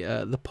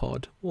the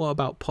pod? What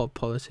about pod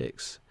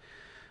politics?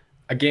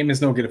 A game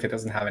is no good if it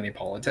doesn't have any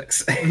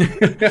politics.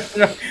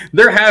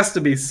 There has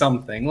to be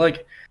something.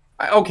 Like,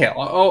 okay,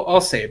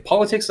 I'll say it.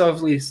 Politics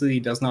obviously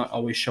does not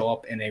always show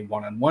up in a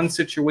one-on-one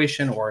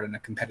situation or in a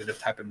competitive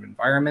type of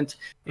environment.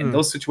 In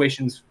those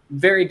situations,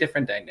 very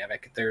different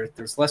dynamic.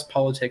 There's less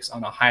politics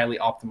on a highly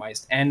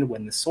optimized end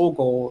when the sole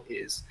goal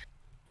is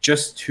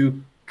just to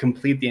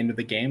complete the end of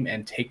the game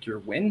and take your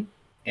win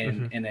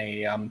in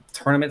a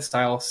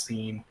tournament-style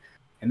scene.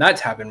 And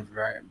that's happened.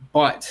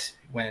 But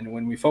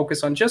when we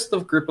focus on just the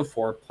group of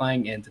four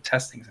playing in to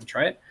test things and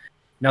try it,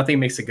 nothing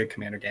makes a good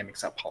commander game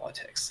except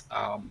politics.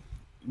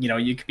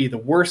 You could be the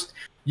worst.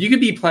 You could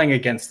be playing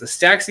against the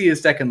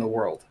stacksiest deck in the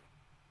world.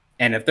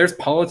 And if there's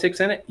politics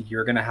in it,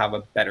 you're going to have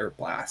a better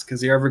blast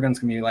because everyone's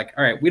going to be like,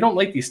 all right, we don't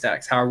like these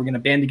stacks. How are we going to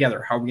band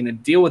together? How are we going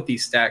to deal with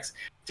these stacks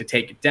to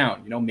take it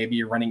down? Maybe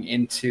you're running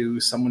into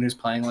someone who's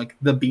playing like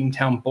the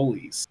Beamtown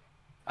Bullies.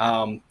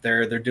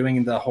 They're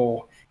doing the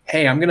whole,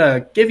 hey, I'm going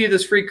to give you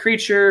this free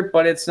creature,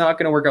 but it's not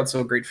going to work out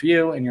so great for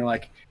you. And you're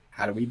like,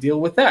 how do we deal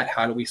with that?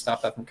 How do we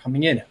stop that from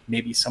coming in?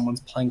 Maybe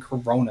someone's playing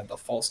Corona, the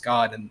false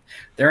god, and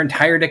their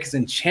entire deck is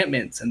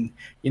enchantments. And,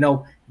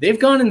 they've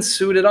gone and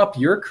suited up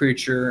your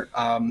creature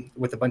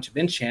with a bunch of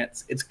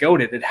enchants. It's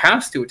goated. It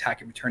has to attack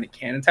every turn. It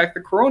can't attack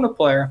the Corona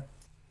player.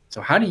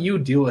 So how do you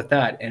deal with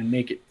that and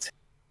make it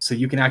so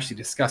you can actually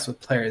discuss with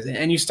players?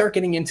 And you start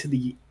getting into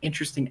the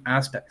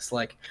aspects.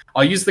 Like,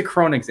 I'll use the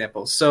Corona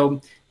example.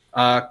 So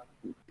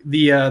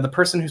the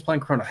person who's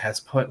playing Corona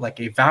has put like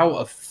a vow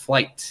of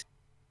flight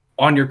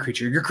on your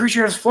creature. Your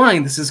creature is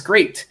flying. This is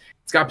great.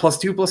 It's got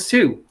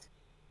 +2/+2.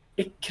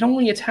 It can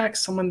only attack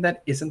someone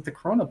that isn't the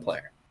Corona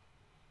player.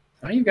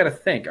 Now you've got to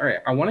think, all right,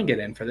 I want to get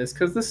in for this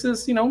because this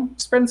is,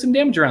 spreading some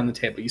damage around the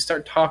table. You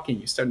start talking,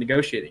 you start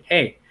negotiating.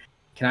 Hey,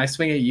 can I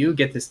swing at you,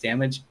 get this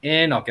damage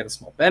in? I'll get a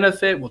small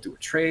benefit. We'll do a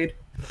trade.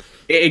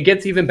 It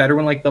gets even better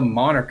when like the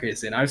Monarch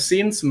is in. I've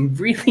seen some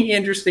really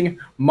interesting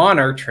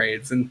Monarch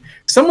trades, and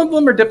some of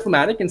them are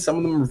diplomatic and some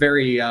of them are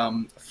very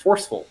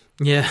forceful.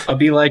 Yeah. I'll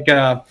be like,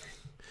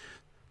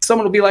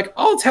 someone will be like,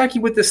 I'll attack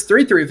you with this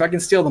 3/3 if I can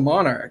steal the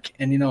Monarch.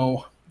 And,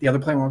 the other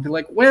player will be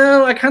like,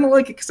 well, I kind of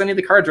like it because I need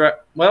the card draw.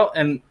 Well,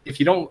 and if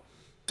you don't,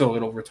 so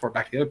it'll retort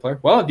back to the other player.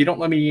 Well, if you don't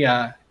let me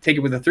take it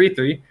with a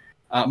 3/3,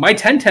 my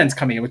 10/10's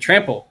coming in with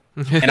trample,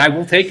 and I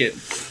will take it.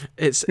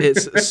 It's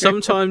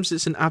sometimes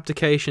it's an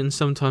abdication,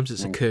 sometimes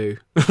it's a coup.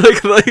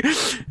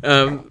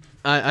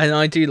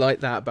 I do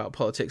like that about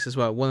politics as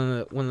well.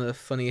 One of the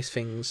funniest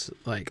things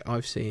like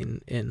I've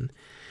seen in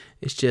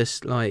is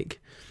just like,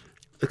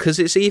 because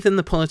it's even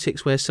the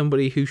politics where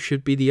somebody who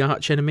should be the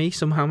arch enemy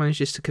somehow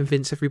manages to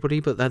convince everybody,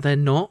 but that they're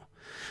not.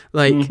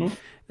 Like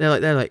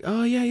they're like,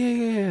 oh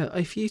yeah.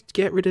 If you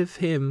get rid of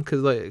him,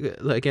 because like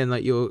again,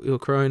 like your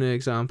Corona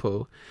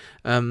example,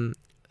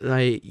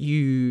 like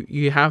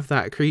you have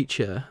that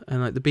creature,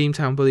 and like the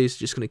Beamtown bullies are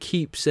just gonna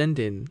keep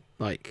sending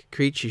like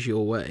creatures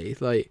your way,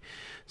 like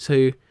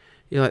so.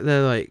 You're like,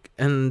 they're like,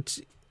 and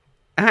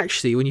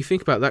actually, when you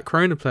think about that,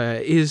 Corona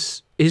player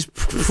is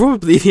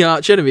probably the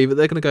arch enemy, but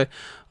they're gonna go,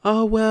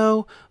 oh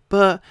well,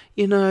 but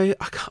you know,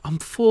 I'm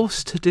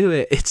forced to do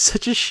it. It's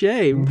such a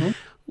shame.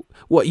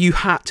 What, you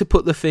had to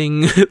put the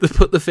thing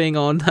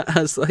on that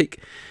has like,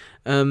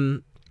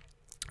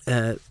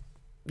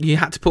 you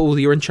had to put all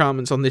your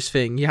enchantments on this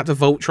thing. You had to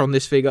Voltron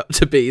this thing up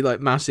to be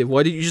like massive.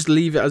 Why didn't you just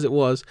leave it as it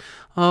was?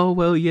 Oh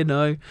well, you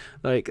know,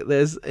 like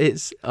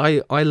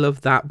I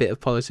love that bit of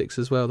politics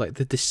as well, like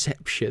the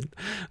deception.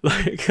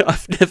 Like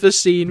I've never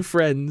seen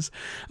Friends,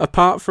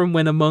 apart from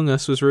when Among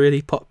Us was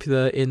really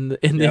popular in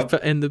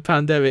the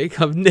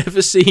pandemic. I've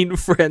never seen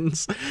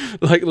Friends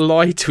like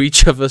lie to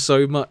each other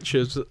so much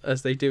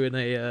as they do in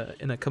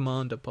a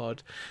commander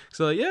pod.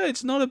 So like, yeah,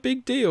 it's not a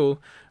big deal.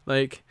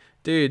 Like,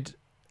 dude,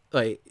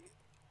 like.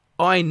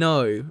 I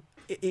know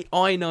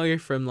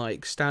from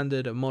like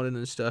standard and modern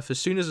and stuff, as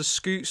soon as a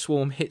Scoot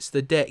Swarm hits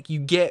the deck, you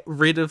get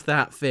rid of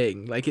that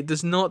thing. Like, it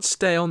does not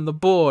stay on the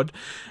board.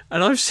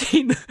 And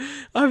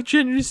I've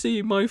genuinely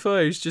seen my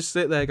foes just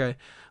sit there going,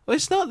 well,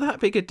 it's not that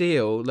big a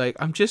deal. Like,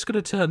 I'm just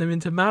going to turn them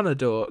into mana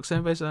dorks. And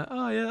everybody's like,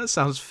 oh yeah, that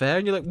sounds fair.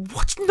 And you're like,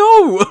 what?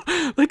 No!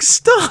 Like,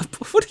 stop!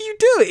 What are you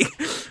doing?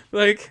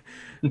 like,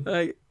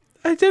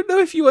 I don't know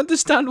if you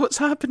understand what's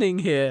happening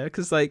here,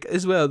 because like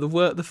as well,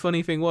 the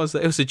funny thing was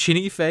that it was a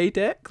Ginny Fey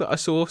deck that I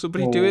saw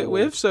somebody do it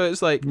with. So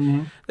it's like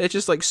they're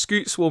just like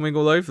Scoot Swarming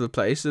all over the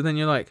place, and then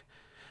you're like,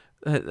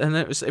 and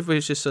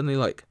everybody's just suddenly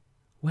like,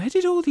 where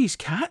did all these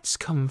cats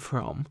come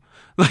from?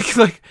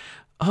 Like,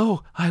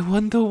 oh, I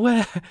wonder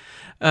where.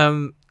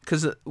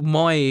 Because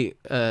my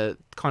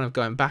kind of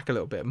going back a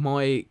little bit,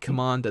 my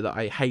commander that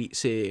I hate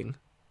seeing,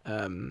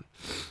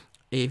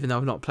 even though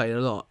I've not played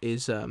a lot,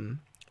 is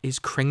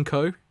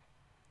Krenko.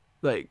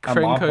 Like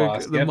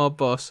Krenko, the mob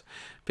boss,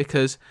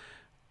 because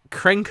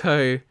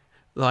Krenko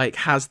like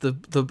has the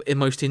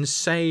most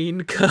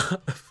insane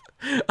curve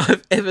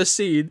I've ever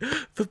seen.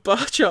 The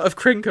bar chart of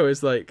Krenko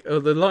is like,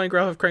 or the line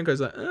graph of Krenko is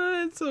like,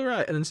 it's all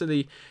right, and then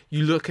suddenly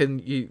you look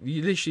and you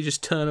literally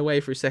just turn away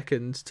for a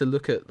second to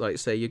look at, like,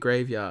 say, your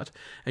graveyard,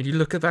 and you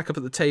look back up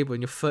at the table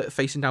and you're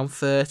facing down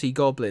 30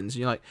 goblins,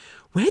 and you're like,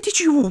 where did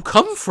you all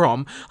come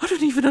from? I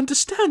don't even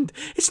understand.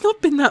 It's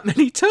not been that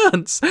many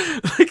turns.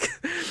 Like,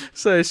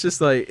 so it's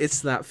just like, it's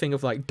that thing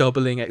of like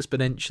doubling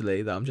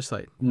exponentially that I'm just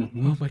like,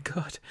 oh my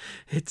god,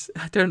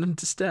 I don't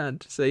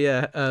understand. So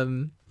yeah,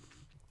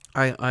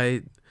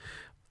 I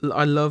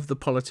love the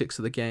politics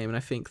of the game, and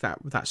I think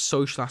that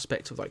social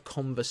aspect of like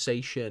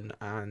conversation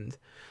and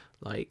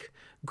like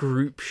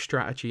group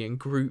strategy and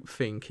group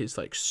think is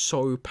like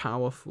so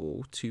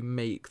powerful to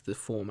make the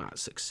format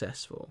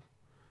successful.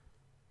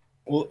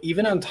 Well,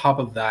 even on top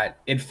of that,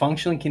 it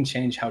functionally can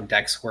change how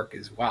decks work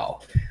as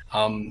well.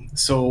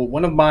 So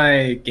one of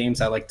my games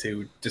I like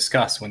to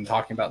discuss when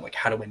talking about like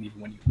how to win even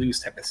when you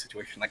lose type of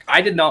situation, like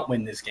I did not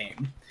win this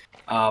game.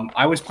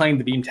 I was playing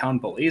the Beamtown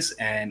Bullies,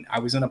 and I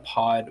was in a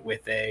pod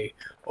with a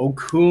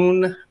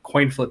Okun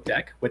coin flip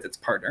deck with its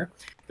partner.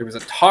 There was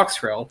a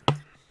Toxrill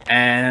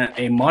and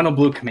a mono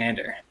blue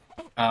commander.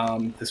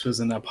 This was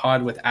in a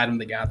pod with Adam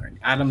the Gathering.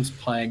 Adam's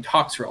playing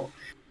Toxrill.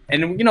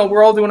 And, you know,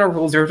 we're all doing our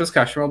rules zero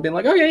discussion. We're all being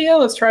like, okay, yeah,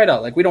 let's try it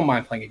out. Like, we don't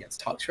mind playing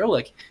against Toxrill.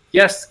 Like,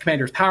 yes, the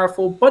commander is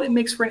powerful, but it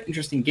makes for an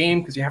interesting game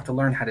because you have to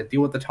learn how to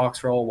deal with the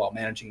Toxrill while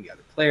managing the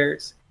other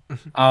players.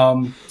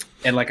 And,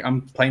 like,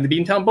 I'm playing the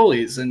Beamtown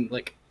Bullies, and,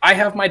 like, I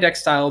have my deck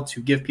style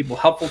to give people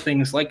helpful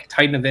things like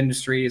Titan of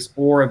Industries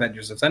or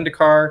Avengers of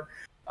Zendikar.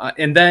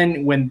 And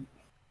then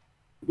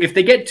if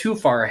they get too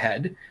far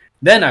ahead,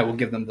 then I will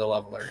give them the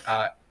leveler.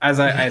 As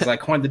I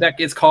coined the deck,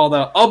 it's called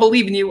I'll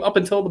believe in you up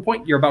until the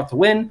point you're about to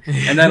win,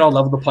 and then I'll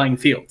level the playing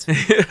field.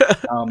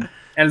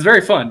 And it's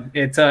very fun.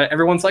 It's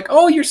everyone's like,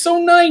 oh, you're so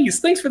nice.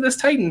 Thanks for this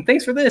Titan.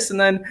 Thanks for this. And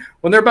then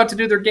when they're about to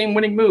do their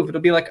game-winning move,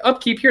 it'll be like,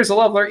 upkeep, here's a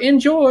leveler.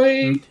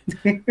 Enjoy.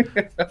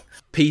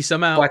 Peace,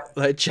 I'm out.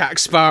 Like Jack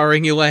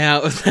Sparring your way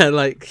out of there.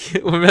 Like,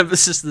 remember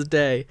this is the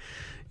day.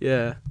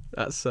 Yeah,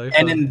 that's so fun.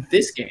 And in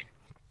this game,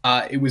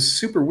 it was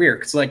super weird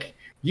because, like,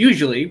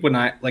 usually when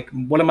I, like,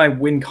 one of my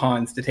win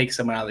cons to take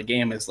someone out of the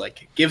game is,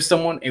 like, give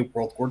someone a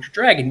World Gorger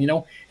Dragon, you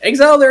know,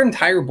 exile their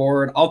entire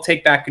board, I'll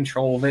take back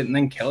control of it and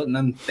then kill it, and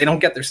then they don't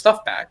get their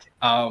stuff back,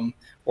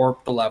 or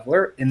the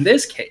leveler. In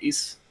this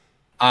case,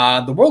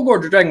 the World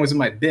Gorger Dragon was in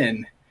my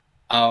bin.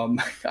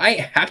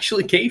 I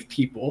actually gave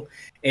people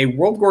a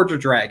World Gorger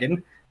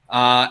Dragon,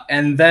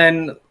 and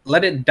then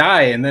let it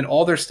die, and then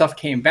all their stuff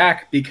came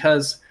back,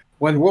 because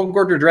when World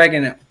Gorger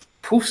Dragon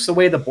poofs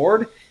away the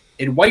board,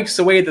 it wipes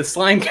away the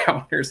slime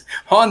counters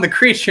on the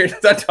creature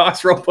that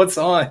Toxtrol puts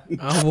on.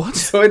 Oh, what?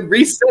 So it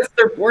resets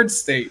their board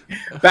state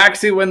back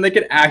to when they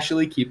could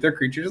actually keep their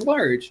creatures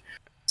large.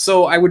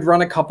 So I would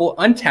run a couple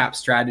untap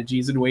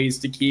strategies and ways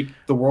to keep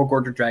the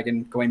Worldgorger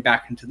Dragon going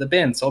back into the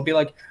bin. So I'll be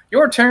like,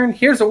 your turn,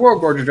 here's a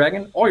Worldgorger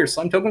Dragon, all your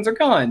slime tokens are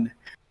gone.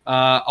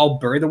 I'll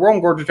bury the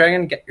Worldgorger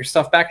Dragon, get your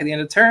stuff back at the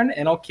end of the turn,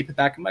 and I'll keep it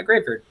back in my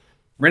graveyard.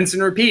 Rinse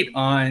and repeat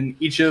on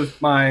each of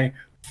my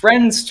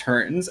friends'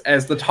 turns,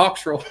 as the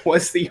Toxtrol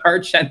was the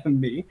arch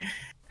enemy.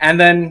 And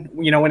then,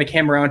 when it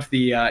came around to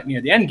the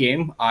near the end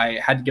game, I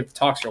had to give the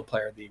Toxtrol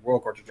player the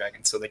Worldgorger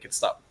Dragon so they could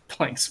stop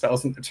playing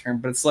spells in their turn.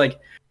 But it's like,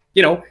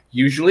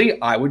 usually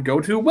I would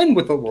go to win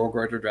with the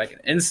Worldgorger Dragon.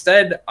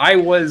 Instead, I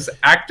was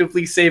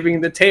actively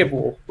saving the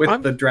table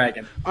with the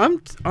dragon.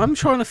 I'm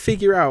trying to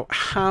figure out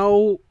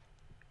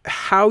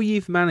how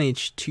you've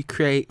managed to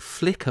create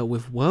Flicker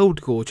with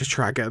Worldgorger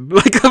Dragon.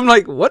 Like, I'm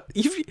like, what?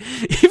 You've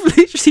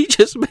literally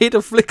just made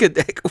a Flicker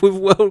deck with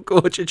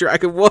Worldgorger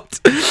Dragon. What?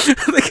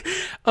 Like,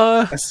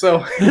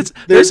 so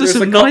there's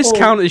some nice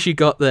counters you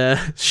got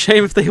there.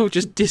 Shame if they all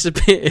just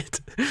disappeared.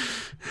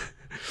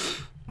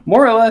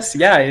 More or less,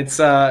 yeah. It's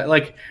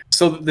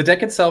so the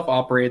deck itself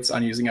operates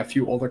on using a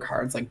few older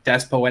cards like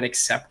Despoetic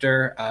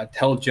Scepter,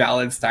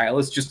 Teljalid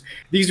Stylus, just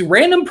these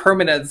random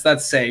permanents that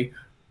say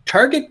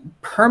target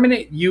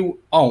permanent you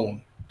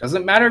own.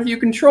 Doesn't matter if you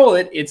control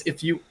it, it's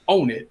if you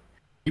own it,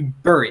 you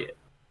bury it.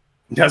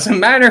 Doesn't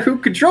matter who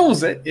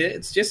controls it,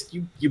 it's just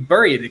you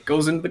bury it, it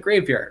goes into the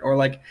graveyard. Or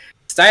like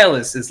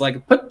Stylus is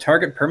like, put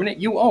target permanent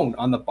you own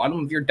on the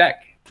bottom of your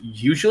deck.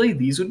 Usually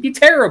these would be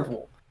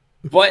terrible.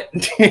 But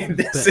in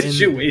this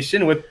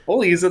situation with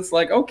bullies, it's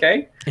like,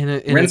 okay,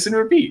 rinse and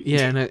repeat.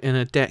 Yeah, in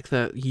a deck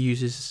that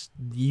uses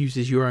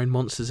your own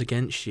monsters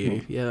against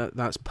you, yeah,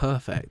 that's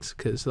perfect.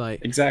 Because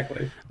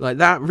exactly,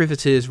 that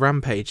Riveteer's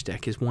Rampage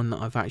deck is one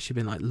that I've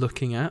actually been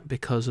looking at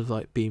because of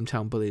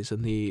Beamtown Bullies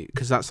and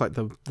because that's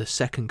the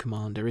second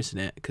commander, isn't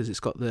it? Because it's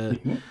got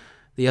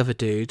the other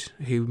dude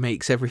who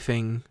makes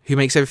everything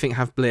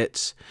have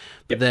blitz,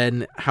 but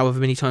then however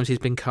many times he's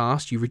been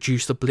cast, you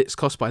reduce the blitz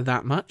cost by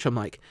that much. I'm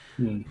like,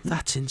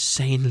 that's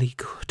insanely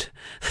good.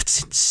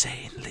 That's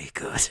insanely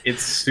good.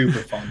 It's super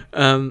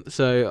fun.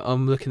 So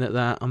I'm looking at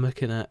that. I'm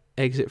looking at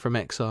Exit from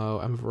Exile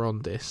and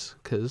Verondis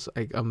because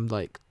I'm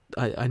like,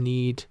 I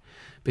need,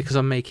 because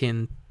I'm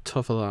making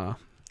Tovalar,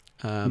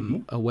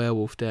 a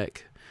werewolf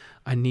deck.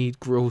 I need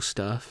Gruul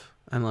stuff.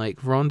 And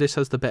Rondis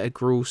has the better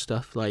Gruul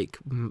stuff, like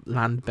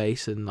land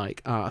base and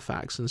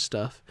artifacts and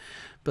stuff.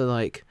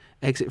 But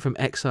Exit from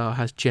Exile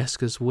has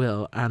Jeska's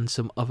Will and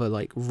some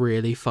other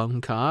really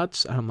fun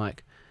cards. And I'm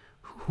like,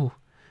 ooh,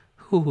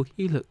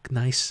 you look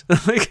nice.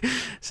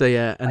 So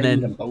yeah, and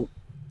then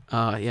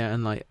yeah,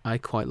 and I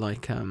quite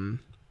like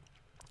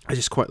I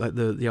just quite like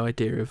the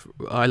idea of,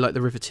 I like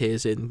the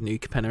Riveteers in New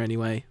Capenna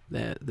anyway.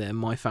 They're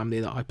my family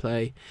that I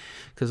play,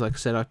 because like I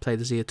said, I play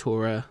the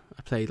Zeatora,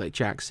 I play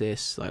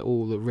Jaxis,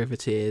 all the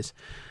Riveteers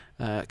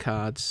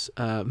cards.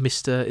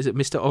 Is it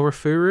Mr.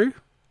 Orifuru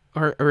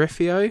or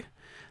Orifio?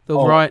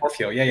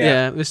 Orfeo,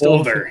 yeah, Mr.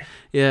 Older.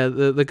 Yeah,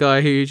 the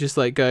guy who you just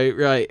go,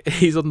 right,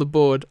 he's on the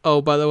board.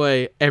 Oh, by the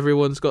way,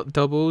 everyone's got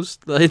doubles.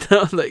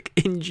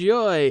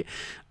 Enjoy.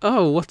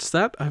 Oh, what's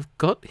that? I've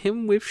got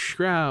him with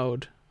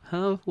Shroud.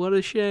 Oh, what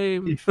a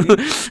shame.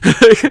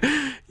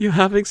 You're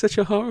having such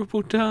a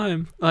horrible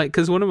time.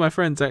 Because one of my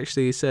friends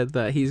actually said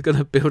that he's going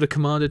to build a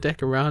commander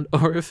deck around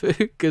Orifu,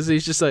 because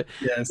he's just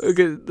yes.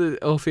 The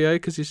Orfeo,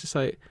 because he's just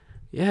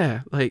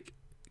yeah,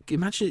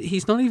 imagine,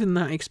 he's not even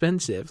that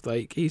expensive.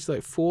 He's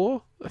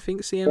 4, I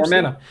think, CMC. 4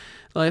 mana.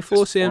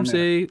 4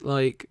 CMC, 4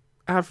 mana.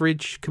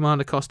 Average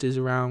commander cost is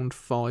around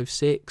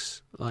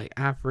 5-6,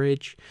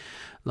 average.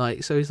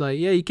 So he's yeah,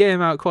 you get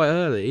him out quite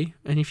early,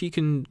 and if you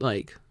can,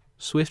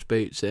 Swift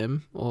Boots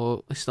him,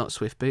 or it's not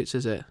Swift Boots,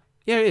 is it?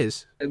 Yeah, it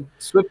is.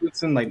 Swift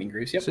Boots and Lightning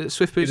Greaves, yep. So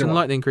Swift Boots and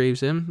Lightning Greaves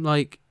him.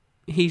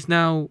 He's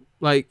now,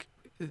 they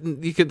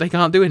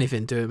can't do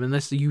anything to him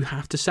unless you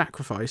have to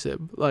sacrifice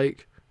him.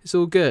 It's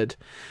all good.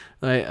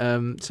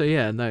 So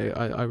yeah, no,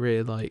 I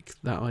really like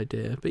that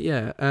idea. But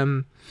yeah,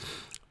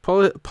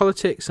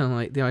 politics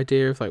and the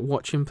idea of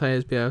watching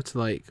players be able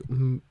to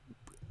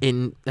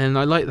and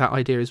I like that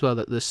idea as well,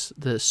 that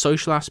the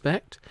social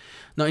aspect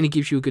not only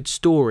gives you a good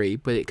story,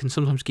 but it can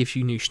sometimes give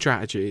you new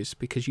strategies,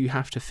 because you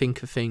have to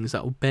think of things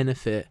that will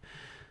benefit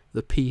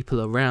the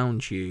people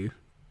around you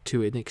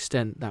to an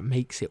extent that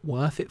makes it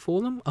worth it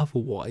for them.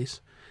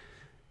 Otherwise,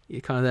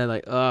 you're kind of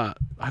there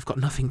I've got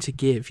nothing to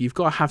give. You've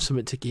got to have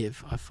something to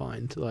give, I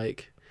find.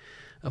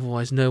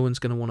 Otherwise, no one's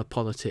going to want to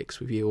politics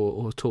with you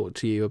or talk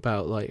to you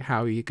about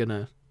how you're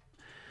going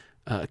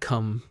to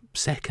come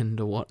second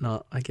or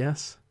whatnot, I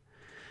guess.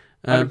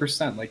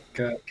 100%.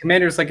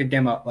 Commander's a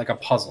game, like a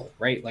puzzle,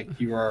 right?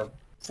 You are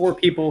 4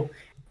 people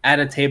at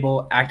a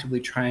table actively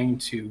trying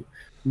to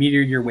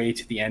meter your way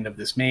to the end of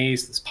this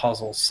maze, this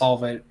puzzle,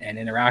 solve it, and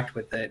interact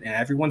with it. And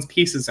everyone's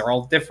pieces are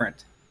all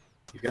different.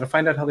 You've got to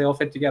find out how they all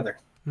fit together.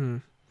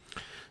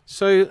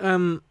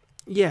 So,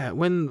 yeah,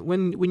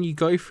 when you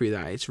go through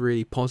that, it's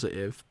really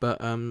positive.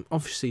 But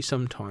obviously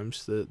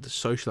sometimes the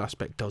social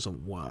aspect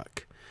doesn't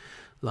work.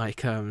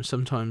 Like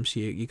sometimes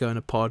you go in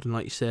a pod and,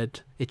 like you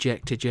said,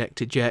 eject,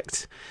 eject,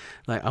 eject.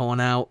 Like, I want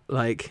out.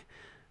 Like,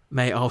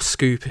 mate, I'll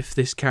scoop if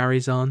this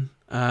carries on.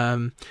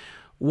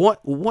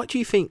 What do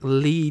you think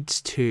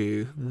leads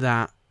to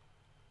that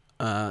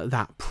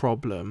that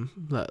problem,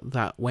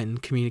 that when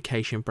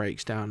communication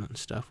breaks down and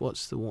stuff?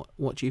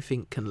 What do you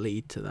think can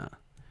lead to that?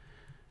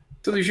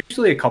 So there's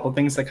usually a couple of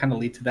things that kind of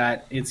lead to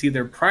that. It's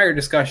either prior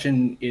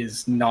discussion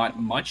is not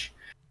much.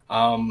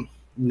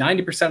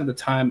 90% of the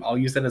time, I'll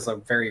use that as a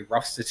very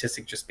rough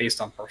statistic just based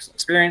on personal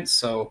experience.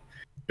 So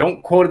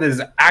don't quote it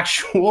as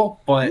actual,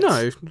 but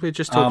No, we're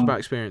just talking about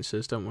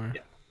experiences. Don't worry.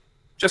 Yeah,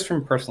 just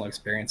from personal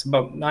experience,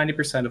 about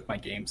 90% of my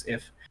games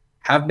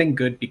have been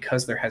good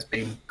because there has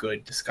been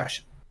good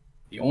discussion.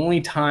 The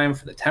only time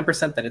for the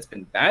 10% that it's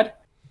been bad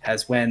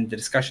has when the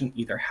discussion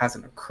either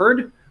hasn't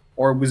occurred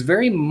or was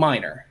very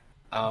minor.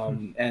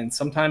 And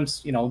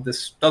sometimes,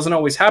 this doesn't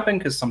always happen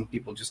because some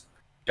people just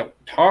don't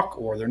talk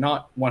or they're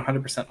not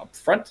 100%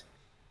 upfront.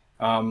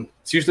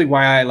 It's usually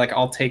why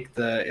I'll take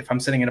if I'm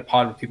sitting in a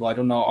pod with people I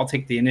don't know, I'll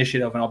take the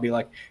initiative and I'll be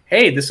like,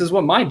 hey, this is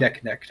what my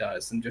deck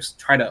does, and just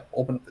try to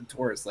open up the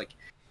doors. Like,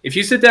 if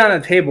you sit down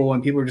at a table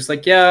and people are just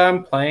like, yeah,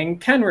 I'm playing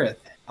Kenrith,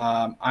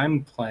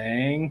 I'm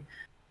playing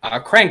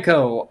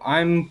Kranko,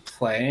 I'm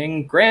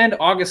playing Grand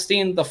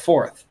Augustine the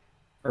Fourth,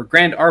 or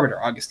Grand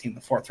Arbiter Augustine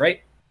the Fourth,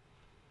 right?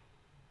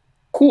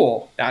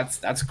 Cool,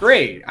 that's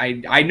great.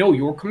 I know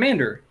your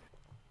commander.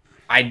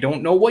 I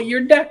don't know what your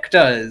deck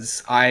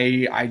does.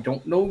 I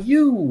don't know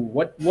you.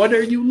 What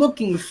are you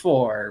looking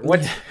for?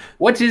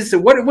 What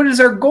is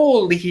our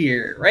goal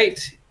here,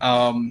 right?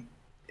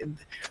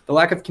 The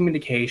lack of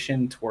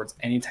communication towards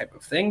any type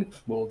of thing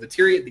will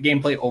deteriorate the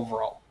gameplay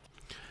overall.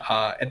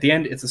 At the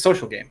end, it's a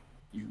social game.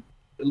 You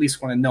at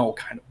least want to know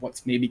kind of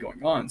what's maybe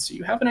going on, so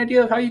you have an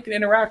idea of how you can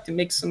interact and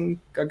make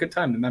a good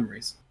time and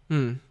memories.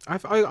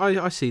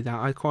 I see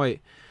that.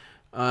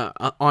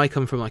 I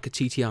come from like a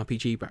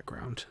TTRPG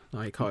background.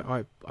 Like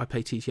I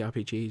play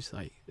TTRPGs,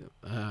 like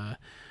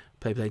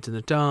play Blades in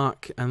the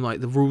Dark, and like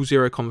the Rule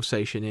Zero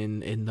conversation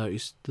in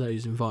those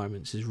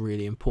environments is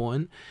really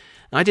important.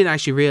 And I didn't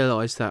actually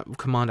realise that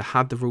Commander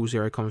had the Rule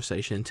Zero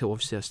conversation until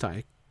obviously I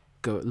started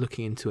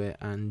looking into it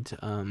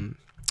and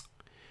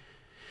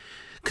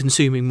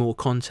consuming more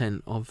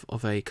content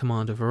of a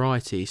Commander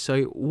variety.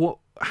 So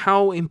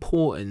how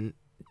important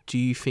do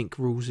you think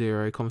Rule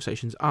Zero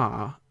conversations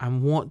are,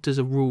 and what does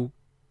a Rule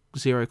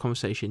Zero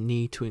conversation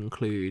need to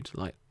include,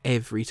 like,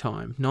 every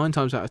time? 9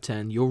 times out of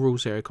 10, your Rule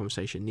Zero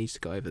conversation needs to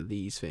go over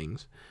these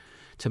things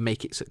to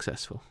make it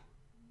successful.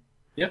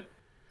 Yeah.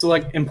 So,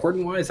 like,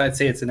 important wise, I'd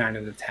say it's a 9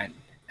 out of 10,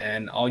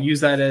 and I'll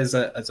use that as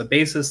a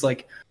basis.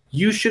 Like,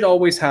 you should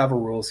always have a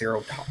Rule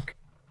Zero talk.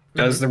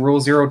 Does the Rule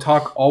Zero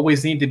talk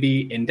always need to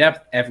be in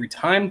depth every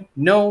time?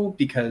 No,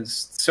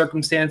 because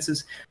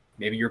circumstances.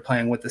 Maybe you're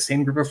playing with the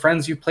same group of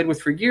friends you've played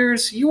with for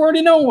years. You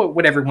already know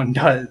what everyone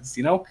does,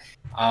 You're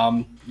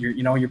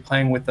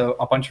playing with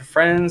a bunch of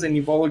friends and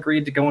you've all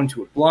agreed to go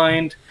into it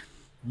blind.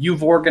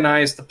 You've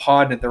organized the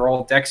pod and they're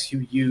all decks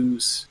you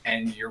use,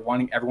 and you're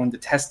wanting everyone to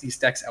test these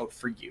decks out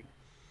for you,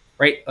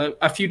 right?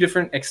 A few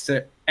different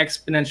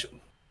exponential,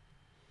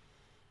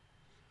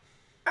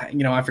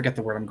 I forget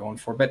the word I'm going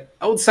for, but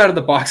outside of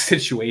the box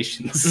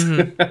situations.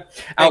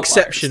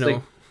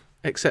 Exceptional.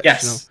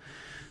 Yes.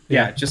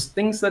 Yeah, just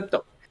things that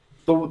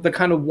the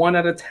kind of 1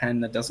 out of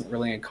 10 that doesn't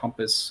really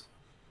encompass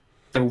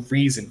the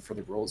reason for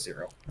the Rule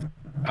Zero.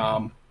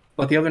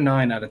 But the other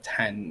 9 out of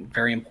 10,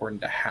 very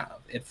important to have.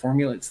 It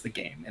formulates the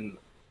game. And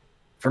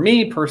for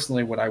me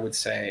personally, what I would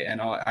say, and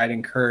I'd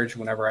encourage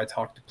whenever I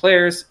talk to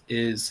players,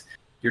 is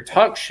your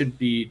talk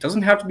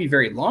doesn't have to be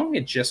very long.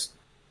 It just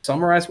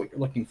summarize what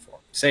you're looking for.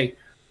 Say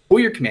who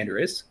your commander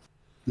is,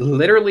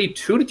 literally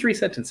 2 to 3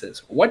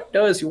 sentences. What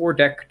does your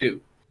deck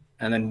do?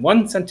 And then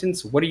 1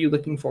 sentence, what are you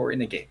looking for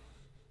in a game?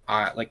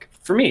 Like,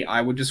 for me,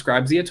 I would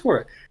describe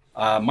Ziatora.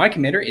 My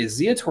commander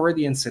is Ziatora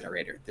the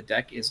Incinerator. The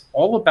deck is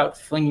all about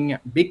flinging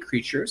big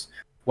creatures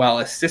while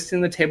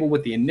assisting the table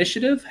with the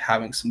initiative,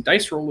 having some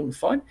dice rolling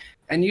fun,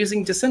 and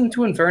using Descent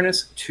into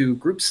Inverness to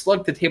group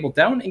slug the table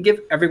down and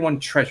give everyone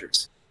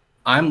treasures.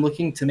 I'm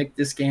looking to make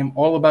this game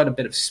all about a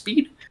bit of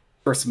speed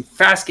for some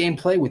fast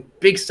gameplay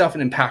with big stuff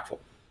and impactful.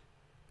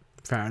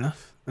 Fair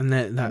enough. And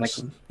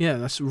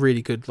that's a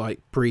really good, like,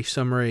 brief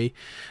summary.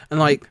 And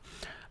like,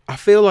 I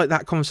feel like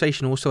that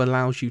conversation also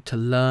allows you to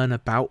learn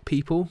about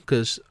people,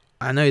 because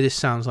I know this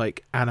sounds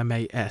like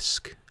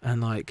anime-esque and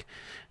like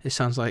it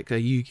sounds like a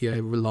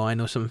Yu-Gi-Oh!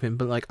 Line or something,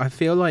 but like I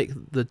feel like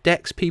the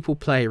decks people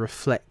play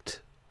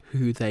reflect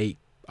who they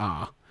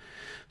are.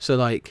 So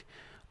like,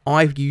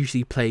 I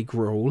usually play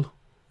Gruul.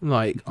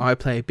 Like, I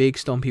play big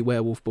stompy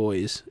werewolf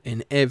boys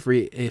in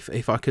every,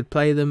 if I could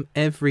play them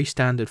every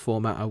standard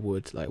format, I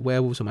would. Like,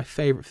 werewolves are my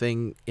favorite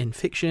thing in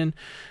fiction,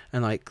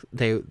 and like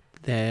they're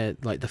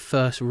like the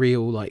first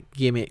real like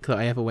gimmick that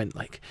I ever went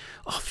like,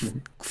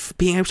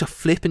 being able to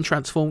flip and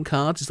transform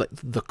cards is like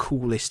the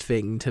coolest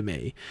thing to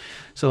me.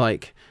 So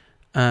like,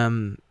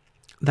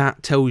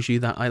 that tells you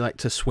that I like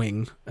to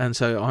swing, and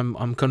so I'm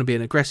going to be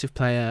an aggressive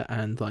player,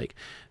 and like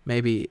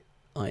maybe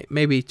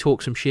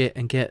talk some shit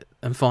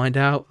and find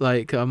out,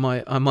 like I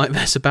might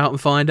mess about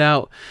and find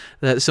out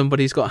that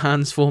somebody's got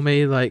hands for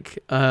me, like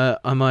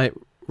I might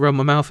run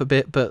my mouth a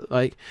bit, but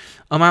like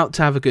I'm out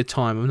to have a good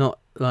time. I'm not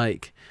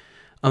like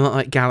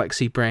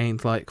galaxy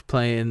brained, like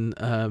playing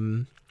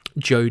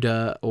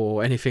Joda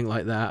or anything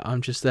like that.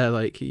 I'm just there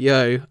like,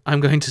 yo, I'm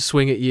going to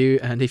swing at you,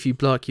 and if you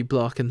block, you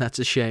block, and that's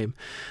a shame.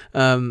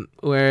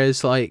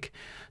 Whereas like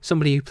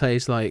somebody who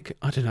plays like,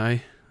 I don't know,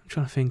 I'm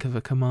trying to think of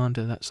a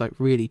commander that's like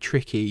really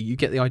tricky. You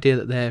get the idea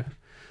that they're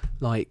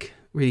like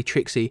really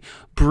tricksy.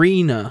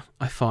 Brina,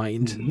 I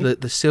find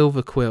the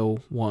Silver Quill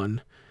one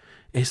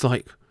is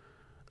like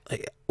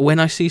when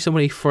I see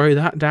somebody throw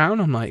that down,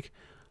 I'm like,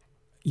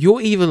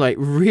 you're either like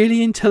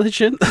really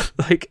intelligent,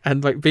 like,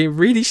 and like being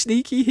really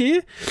sneaky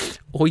here,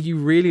 or you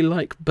really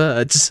like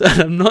birds.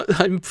 And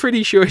I'm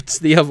pretty sure it's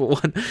the other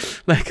one.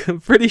 Like, I'm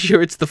pretty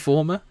sure it's the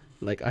former.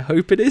 Like, I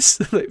hope it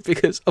is, like,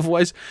 because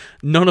otherwise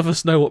none of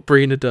us know what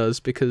Brina does,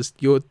 because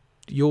your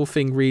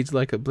thing reads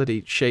like a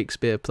bloody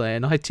Shakespeare play,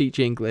 and I teach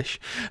English.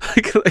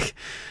 like,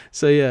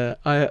 so yeah,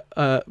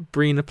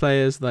 Brina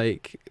players,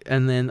 like,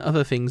 and then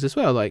other things as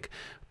well, like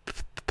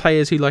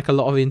players who like a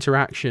lot of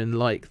interaction,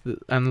 like,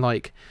 and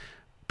like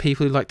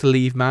people who like to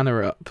leave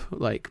mana up.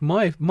 Like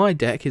my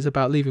deck is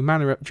about leaving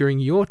mana up during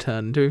your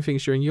turn, doing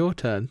things during your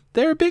turn.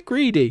 They're a bit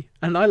greedy,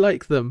 and I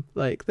like them.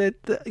 Like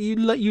you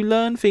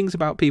learn things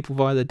about people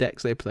via the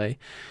decks they play.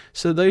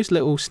 So those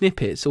little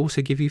snippets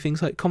also give you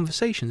things like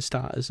conversation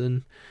starters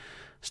and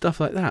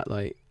stuff like that.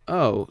 Like,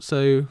 oh,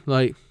 so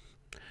like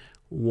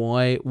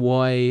why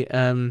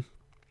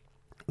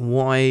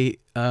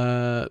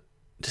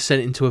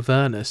Descent into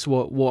Avernus?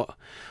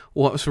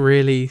 What's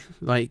really,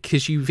 like,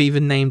 because you've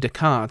even named a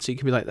card, so you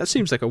can be like, that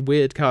seems like a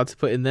weird card to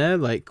put in there,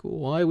 like,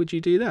 why would you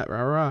do that?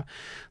 Rah, rah.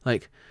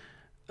 Like,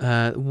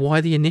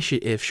 why the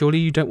initiative? Surely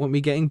you don't want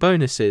me getting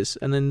bonuses.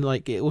 And then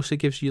like it also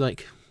gives you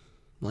like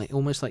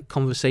almost like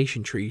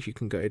conversation trees you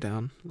can go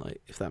down,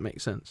 like, if that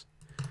makes sense.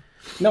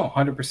 No,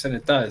 100%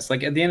 it does.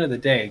 Like, at the end of the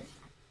day,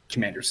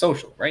 Commander's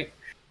social, right?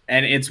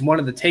 And it's one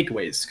of the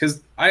takeaways,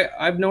 because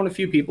I've known a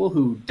few people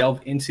who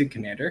delve into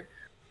Commander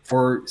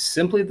for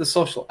simply the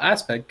social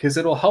aspect, because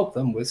it'll help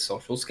them with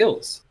social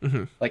skills.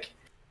 Like,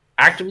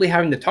 actively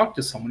having to talk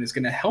to someone is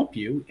going to help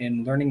you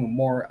in learning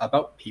more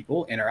about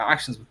people,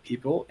 interactions with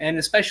people, and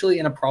especially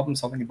in a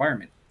problem-solving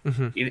environment.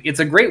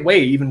 It's a great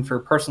way even for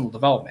personal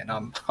development.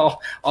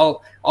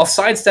 I'll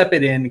sidestep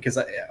it in, because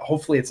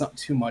hopefully it's not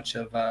too much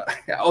of a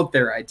out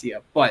there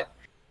idea, but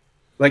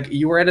like,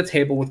 you are at a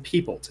table with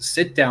people to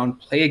sit down,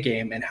 play a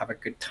game, and have a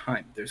good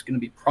time. There's going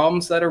to be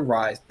problems that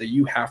arise that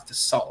you have to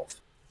solve,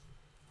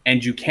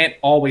 and you can't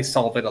always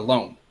solve it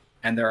alone.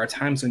 And there are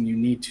times when you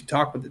need to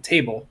talk with the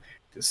table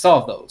to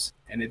solve those.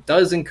 And it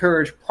does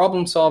encourage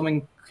problem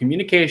solving,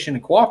 communication,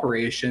 and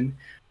cooperation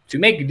to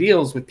make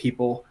deals with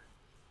people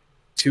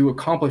to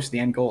accomplish the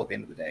end goal at the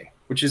end of the day,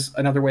 which is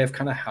another way of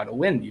kind of how to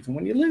win, even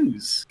when you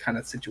lose, kind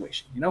of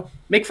situation, you know?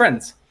 Make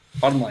friends,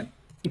 bottom line.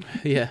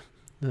 Yeah,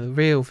 the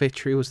real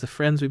victory was the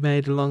friends we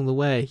made along the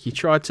way. You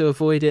tried to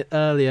avoid it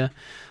earlier.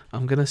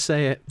 I'm going to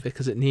say it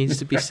because it needs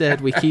to be said.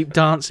 We keep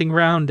dancing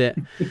around it.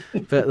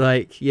 But,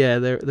 like, yeah,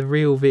 the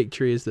real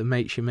victory is the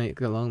mates you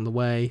make along the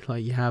way.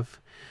 Like, you have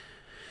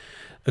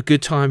a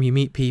good time, you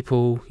meet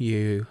people,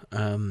 you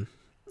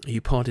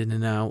pod in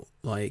and out.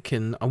 Like,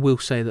 and I will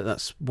say that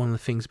that's one of the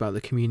things about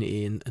the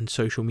community and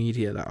social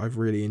media that I've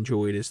really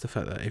enjoyed, is the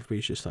fact that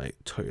everybody's just, like,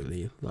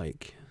 totally,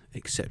 like,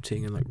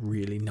 accepting and, like,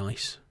 really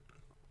nice.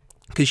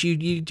 Because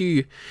you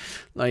do,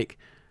 like,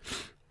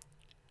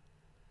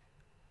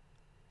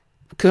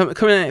 coming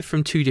at it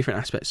from two different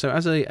aspects. So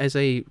as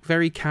a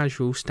very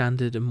casual,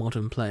 standard and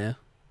modern player,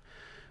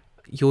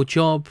 your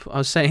job, I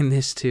was saying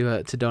this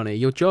to Donnie,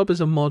 your job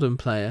as a modern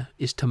player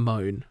is to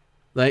moan.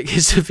 Like,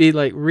 is to be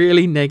like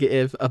really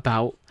negative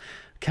about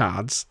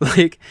cards.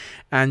 Like,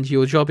 and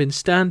your job in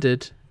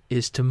standard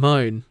is to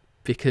moan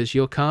because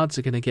your cards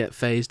are going to get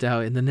phased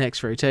out in the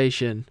next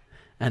rotation,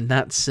 and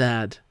that's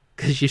sad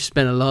because you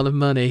spent a lot of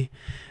money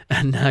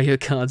and now your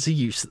cards are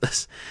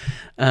useless.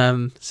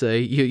 So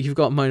you've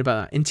got to moan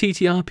about that. In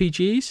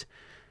TTRPGs,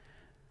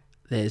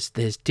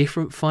 there's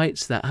different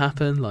fights that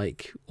happen,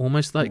 like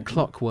almost like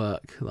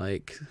clockwork.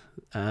 Like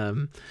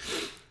some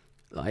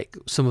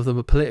of them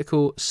are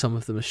political, some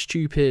of them are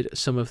stupid,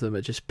 some of them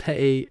are just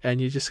petty,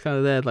 and you're just kind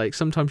of there. Like,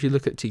 sometimes you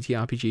look at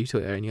TTRPG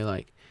Twitter and you're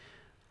like,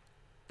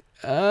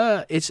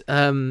 it's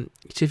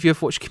if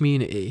you've watched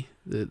Community,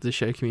 the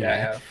show Community,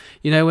 Yeah,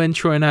 you know when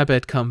Troy and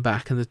Abed come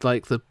back and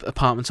the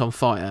apartment's on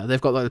fire, they've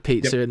got like the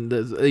pizza and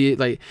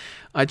like,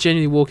 I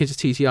genuinely walk into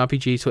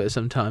TTRPG Twitter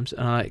sometimes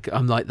and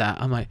I'm like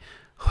that. I'm like,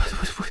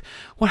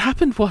 what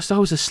happened whilst I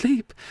was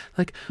asleep?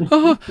 Like,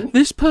 oh,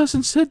 this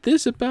person said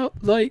this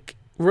about like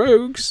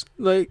rogues,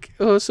 like,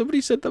 oh,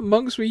 somebody said that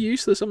monks were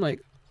useless. I'm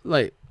like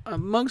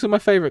monks are my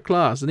favorite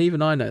class, and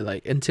even I know,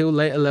 like, until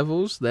later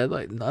levels they're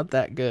like not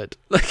that good.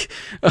 Like,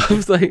 I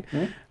was like,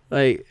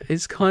 Like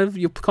it's kind of,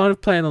 you're kind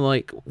of playing on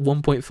like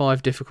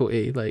 1.5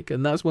 difficulty, like,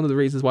 and that's one of the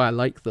reasons why I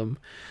like them.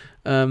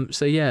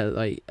 So yeah,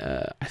 like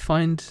I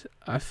find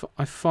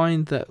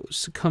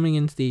that coming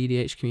into the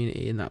EDH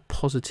community and that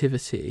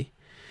positivity,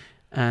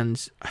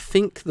 and I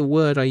think the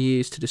word I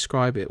used to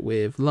describe it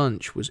with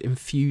lunch was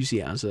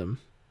enthusiasm.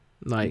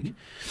 Like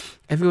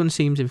everyone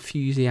seems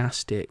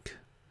enthusiastic.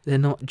 They're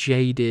not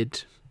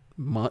jaded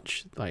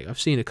much. Like I've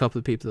seen a couple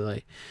of people that are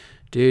like,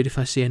 dude, if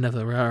I see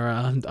another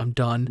rara, I'm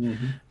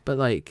done. But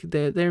like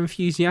they're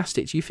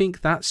enthusiastic. Do you think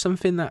that's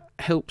something that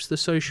helps the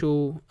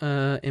social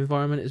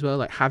environment as well?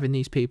 Like having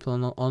these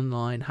people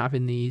online,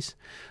 having these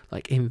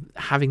like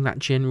having that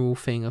general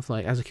thing of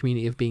like as a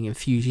community of being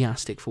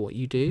enthusiastic for what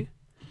you do.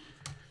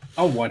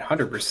 Oh,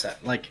 100%.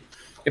 Like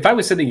if I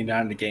was sitting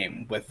down in a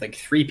game with like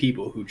 3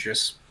 people who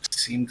just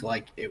seemed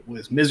like it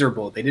was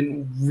miserable, they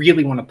didn't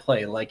really want to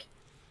play, like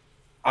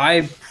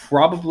I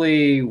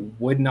probably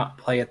would not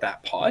play at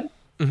that pod.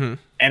 And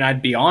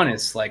I'd be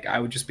honest, like I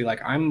would just be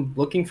like, I'm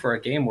looking for a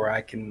game where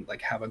I can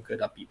like have a good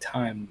upbeat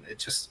time. It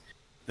just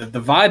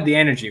the vibe, the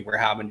energy we're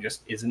having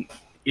just isn't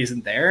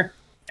there.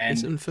 And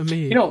isn't for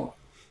me. You know,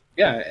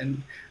 yeah,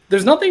 and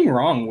there's nothing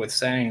wrong with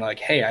saying like,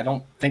 hey, I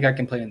don't think I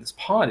can play in this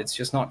pod. It's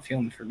just not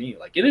feeling for me.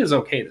 Like it is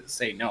okay to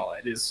say no.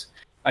 It is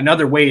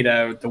another way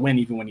to win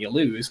even when you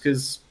lose,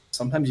 because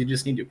sometimes you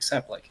just need to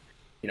accept, like,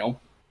 you know,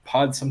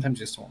 pods sometimes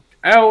just don't work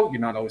out. You're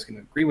not always going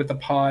to agree with the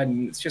pod,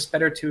 and it's just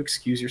better to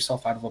excuse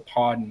yourself out of a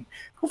pod and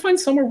go find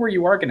somewhere where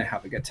you are going to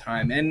have a good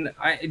time. And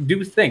I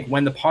do think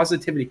when the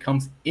positivity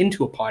comes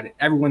into a pod and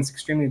everyone's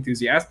extremely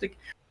enthusiastic,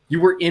 you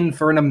were in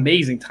for an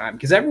amazing time,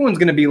 because everyone's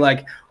going to be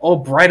like all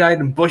bright-eyed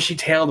and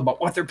bushy-tailed about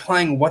what they're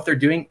playing, what they're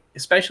doing,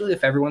 especially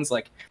if everyone's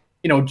like,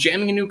 you know,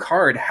 jamming a new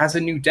card, has a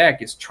new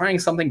deck, is trying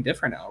something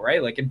different now,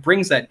 right? Like it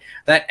brings that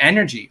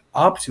energy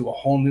up to a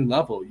whole new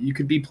level. You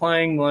could be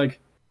playing like,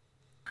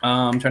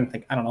 I'm trying to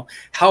think, I don't know,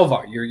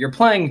 Halvar. You're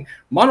playing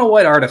mono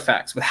white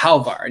artifacts with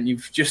Halvar, and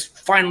you've just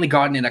finally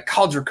gotten in a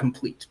Cauldron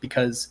Complete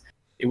because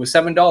it was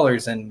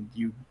 $7 and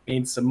you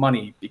made some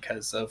money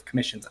because of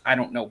commissions. I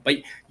don't know, but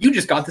you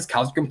just got this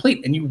Cauldron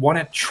Complete and you want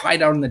to try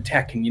it out in the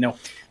deck, and you know,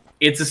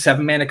 it's a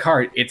 7-mana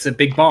card. It's a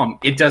big bomb.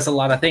 It does a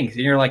lot of things,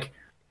 and you're like,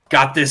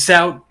 got this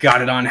out,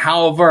 got it on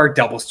Halvar,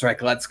 double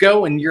strike, let's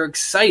go, and you're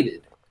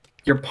excited.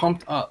 You're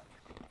pumped up,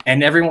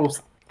 and everyone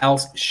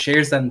else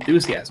shares that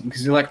enthusiasm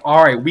because you're like,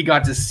 all right, we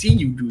got to see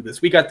you do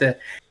this, we got to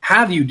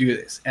have you do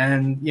this,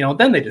 and you know,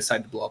 then they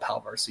decide to blow up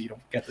Halvar so you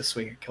don't get to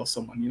swing and kill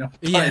someone, you know.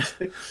 Yeah.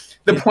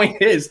 The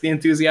point is the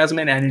enthusiasm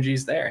and energy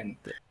is there, and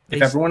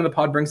if everyone in the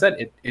pod brings that,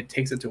 it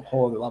takes it to a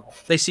whole other level.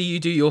 They see you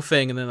do your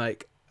thing and they're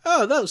like,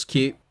 oh, that was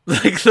cute.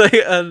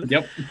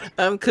 Yep.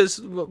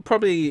 Because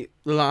probably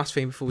the last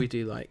thing before we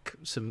do like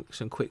some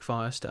quick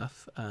fire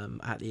stuff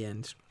at the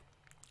end,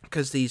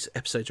 because these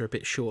episodes are a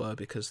bit shorter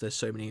because there's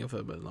so many of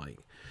them, and like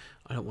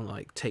I don't want to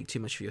like take too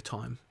much of your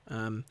time.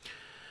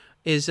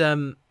 Is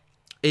one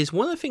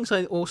of the things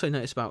I also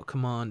noticed about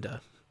Commander,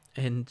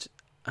 and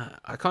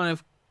I kind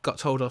of got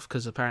told off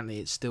because apparently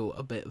it's still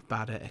a bit of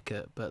bad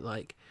etiquette, but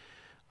like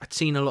I'd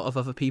seen a lot of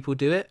other people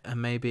do it,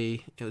 and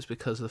maybe it was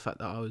because of the fact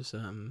that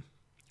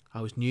I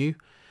was new,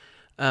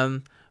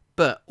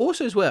 but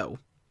also as well,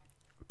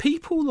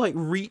 people like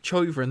reach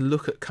over and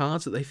look at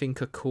cards that they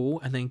think are cool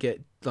and then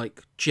get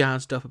like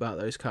jazzed up about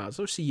those cards.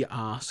 Obviously you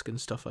ask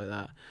and stuff like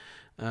that,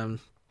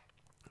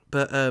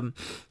 but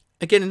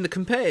again, in the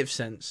competitive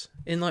sense,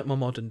 in like my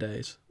modern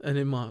days and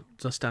in my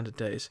standard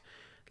days,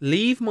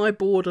 leave my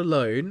board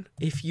alone.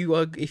 If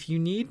you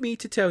need me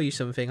to tell you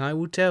something, I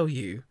will tell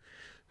you,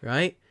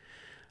 right?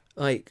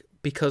 Like,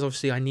 because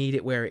obviously I need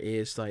it where it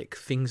is. Like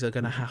things are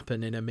gonna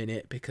happen in a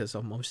minute because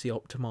I'm obviously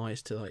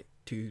optimized to like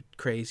do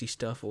crazy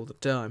stuff all the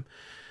time.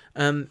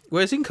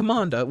 Whereas in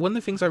Commander, one of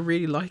the things I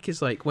really like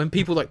is like when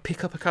people like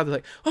pick up a card, they're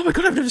like, oh my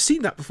god, I've never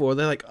seen that before.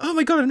 They're like, oh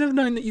my god, I've never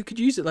known that you could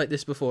use it like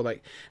this before.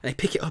 Like, and they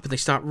pick it up and they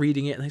start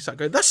reading it and they start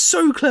going, that's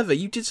so clever.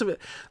 You did something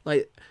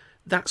like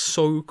that's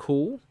so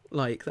cool.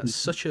 Like that's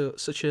such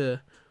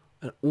an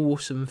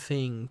awesome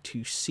thing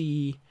to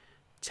see,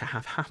 to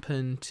have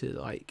happen, to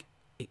like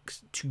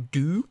to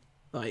do,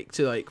 like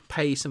to like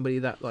pay somebody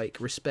that like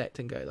respect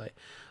and go like,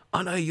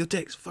 oh no, your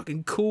deck's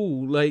fucking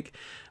cool, like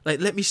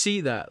let me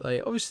see that.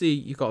 Like obviously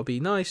you gotta be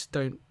nice,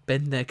 don't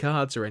bend their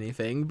cards or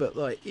anything, but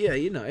like yeah,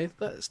 you know,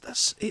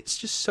 that's it's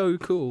just so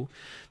cool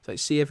to like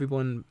see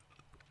everyone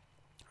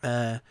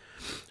a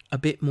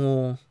bit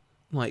more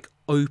like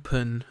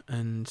open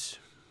and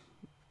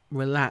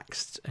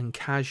relaxed and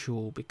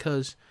casual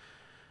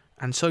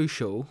and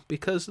social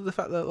because of the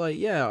fact that like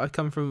yeah, I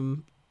come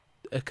from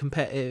a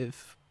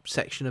competitive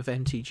section of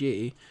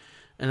MTG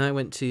and I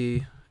went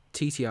to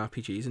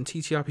TTRPGs, and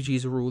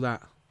TTRPGs are all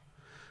that.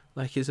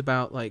 Like it's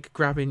about like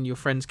grabbing your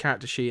friend's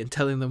character sheet and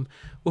telling them,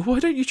 well, why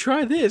don't you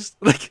try this?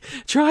 Like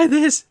try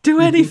this, do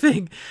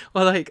anything.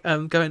 Or like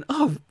going,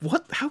 oh,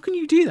 what, how can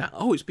you do that?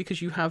 Oh, it's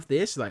because you have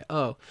this. Like,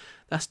 oh,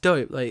 that's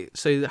dope. Like,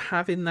 so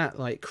having that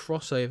like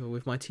crossover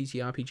with my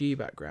TTRPG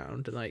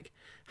background and like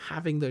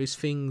having those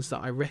things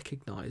that I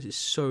recognize is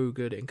so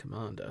good in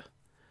Commander.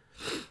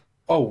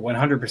 Oh,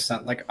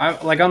 100%.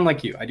 I'm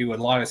like you. I do a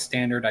lot of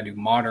standard, I do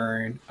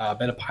modern, a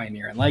bit of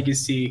pioneer and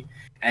legacy,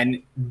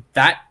 and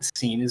that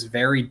scene is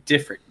very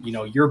different. You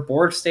know, your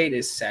board state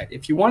is set.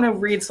 If you want to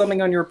read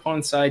something on your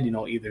opponent's side, you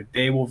know, either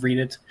they will read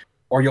it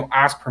or you'll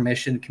ask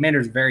permission. The commander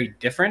is very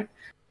different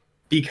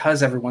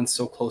because everyone's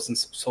so close and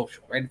so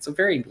social, right? It's a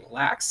very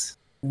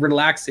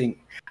relaxing.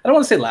 I don't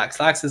want to say lax.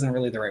 Lax isn't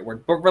really the right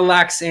word, but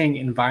relaxing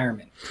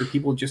environment for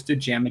people just to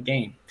jam a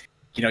game.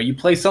 You know, you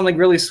play something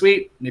really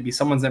sweet. Maybe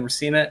someone's never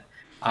seen it.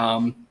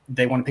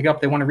 They want to pick up,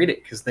 they want to read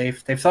it because they've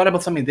thought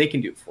about something they can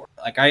do for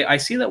it. Like I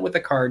see that with a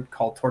card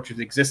called Tortured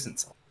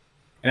Existence.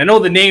 And I know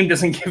the name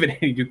doesn't give it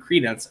any due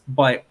credence,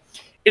 but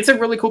it's a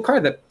really cool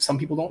card that some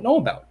people don't know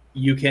about.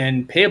 You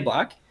can pay a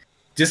black,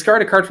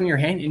 discard a card from your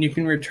hand, and you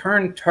can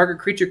return target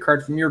creature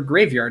card from your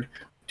graveyard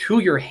to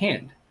your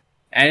hand.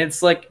 And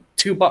it's like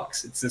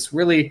 $2. It's this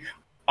really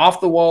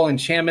off-the-wall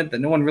enchantment that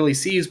no one really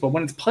sees, but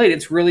when it's played,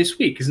 it's really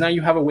sweet because now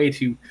you have a way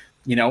to,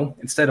 you know,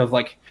 instead of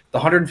like the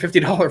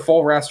 $150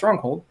 Full Wrath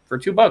Stronghold, for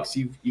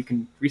 $2, you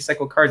can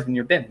recycle cards in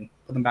your bin and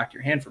put them back to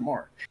your hand for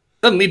more.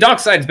 Suddenly,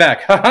 Dockside's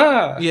back.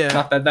 Haha! Yeah.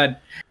 Not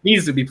that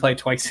needs to be played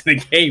twice in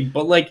a game,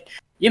 but like,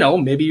 you know,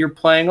 maybe you're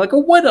playing like a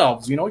Wood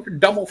Elves, you know, you're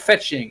double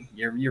fetching,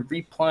 you're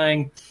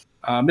replaying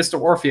Mr.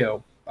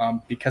 Orfeo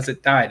because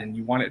it died and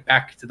you want it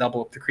back to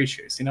double up the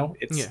creatures, you know?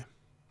 It's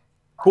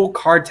cool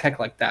card tech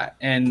like that.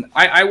 And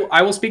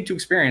I will speak to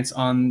experience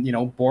on, you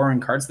know, boring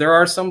cards. There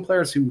are some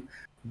players who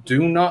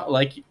do not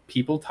like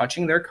people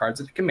touching their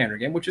cards at the commander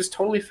game, which is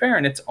totally fair,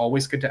 and it's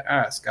always good to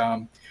ask.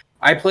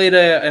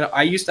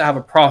 I used to have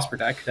a Prosper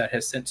deck that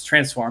has since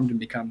transformed and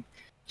become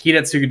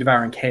Hidetsugu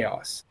Devouring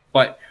Chaos.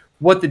 But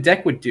what the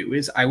deck would do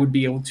is I would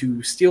be able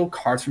to steal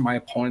cards from my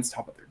opponent's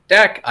top of their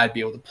deck. I'd be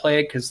able to play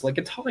it because like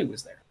Atali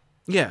was there.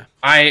 Yeah.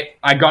 I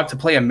got to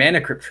play a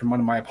Mana Crypt from one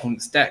of my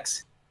opponent's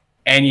decks.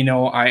 And, you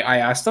know, I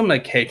asked them,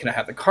 like, hey, can I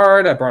have the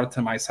card? I brought it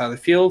to my side of the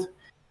field.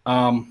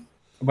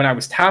 When I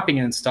was tapping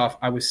it and stuff,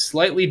 I was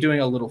slightly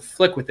doing a little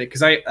flick with it because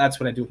that's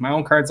what I do with my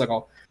own cards. Like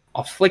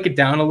I'll flick it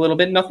down a little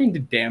bit, nothing to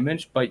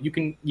damage, but you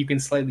can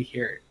slightly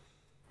hear it.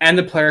 And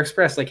the player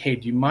expressed like, hey,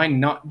 do you mind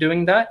not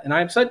doing that? And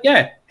I said,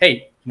 yeah,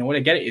 hey, you know what, I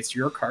get it, it's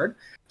your card.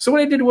 So what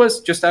I did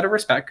was, just out of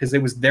respect, because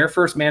it was their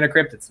first Mana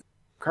Crypt, it's a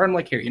card, I'm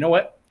like, here, you know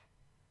what?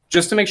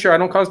 Just to make sure I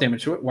don't cause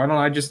damage to it, why don't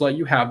I just let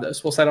you have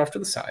this? We'll set it off to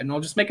the side, and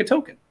I'll just make a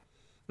token.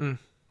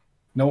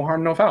 No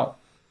harm, no foul.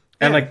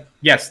 And like,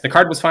 yes, the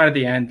card was fine at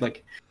the end.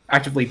 Like,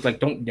 actively, like,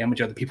 don't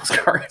damage other people's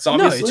cards,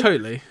 obviously. No,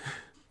 totally.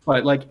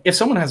 But like, if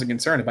someone has a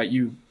concern about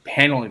you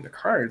handling the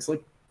cards,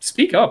 like,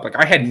 speak up. Like,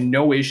 I had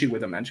no issue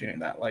with them mentioning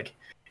that. Like,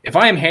 if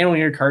I am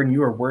handling your card and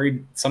you are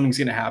worried something's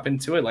going to happen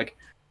to it, like,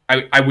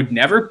 I would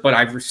never, but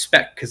I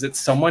respect, because it's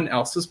someone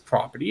else's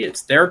property.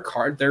 It's their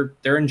card,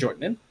 their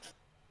enjoyment.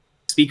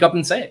 Speak up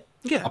and say it.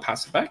 Yeah. I'll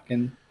pass it back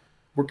and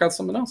work out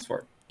something else for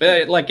it.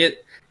 But like,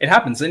 it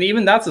happens. And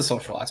even that's a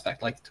social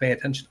aspect, like, to pay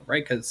attention to,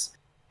 right? Because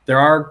there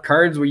are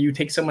cards where you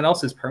take someone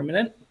else's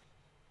permanent,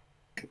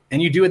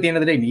 and you do at the end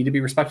of the day need to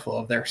be respectful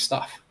of their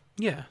stuff.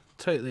 Yeah,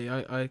 totally.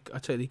 I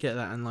totally get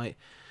that. And like,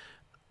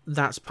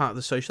 that's part of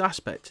the social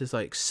aspect, is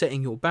like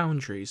setting your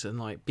boundaries and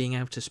like being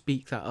able to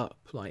speak that up,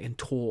 like, and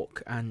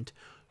talk and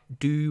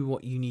do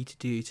what you need to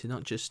do to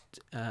not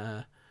just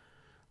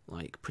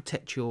like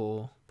protect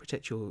your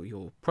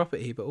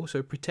property, but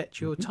also protect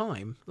your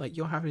time. Like,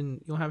 you're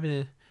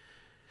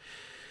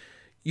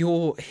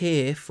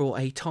here for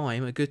a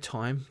time, a good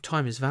time.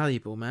 Time is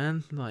valuable,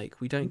 man. Like,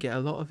 we don't get a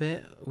lot of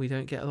it. We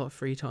don't get a lot of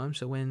free time.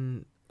 So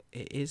when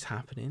it is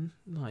happening,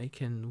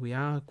 like, and we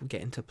are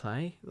getting to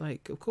play,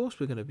 like, of course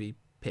we're going to be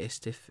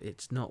pissed if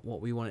it's not what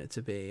we want it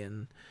to be.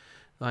 And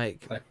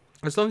like,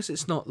 as long as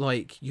it's not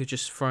like you're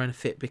just throwing a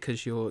fit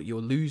because you're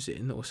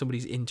losing or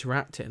somebody's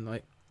interacting.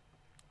 Like,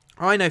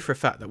 I know for a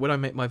fact that when I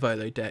make my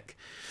Volo deck,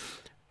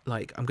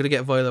 like, I'm going to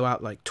get Volo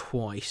out like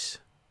twice.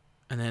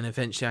 And then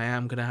eventually I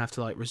am going to have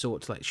to like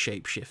resort to like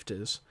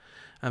shapeshifters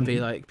and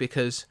be like,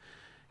 because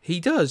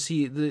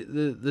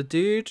the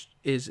dude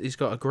he's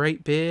got a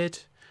great beard,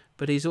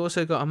 but he's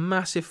also got a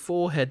massive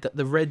forehead that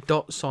the red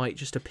dot sight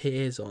just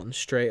appears on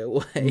straight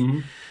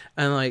away.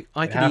 And like,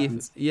 I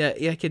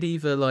could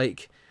either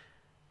like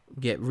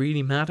get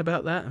really mad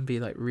about that and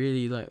be like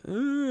really like,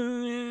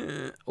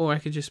 or I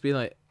could just be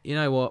like, you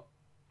know what?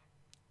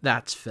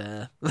 That's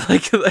fair.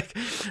 like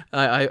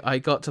I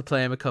got to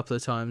play him a couple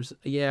of times.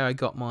 Yeah, I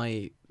got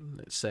my,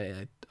 let's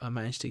say I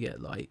managed to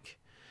get like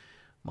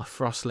my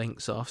Frost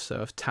Links off,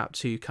 so I've tapped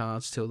 2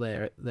 cards till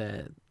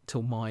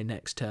till my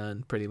next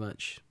turn, pretty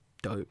much.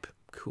 Dope,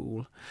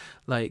 cool.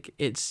 Like,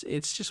 it's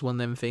just one of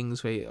them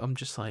things where I'm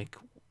just like,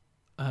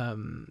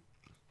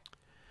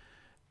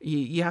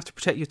 you have to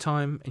protect your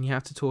time and you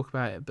have to talk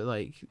about it, but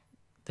like,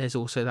 there's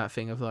also that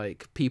thing of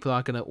like, people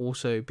are going to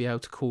also be able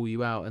to call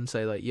you out and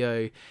say like,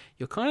 yo,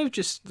 you're kind of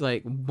just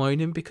like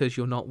moaning because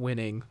you're not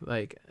winning,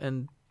 like,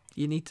 and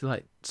you need to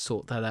like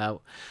sort that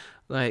out,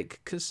 like,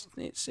 because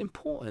it's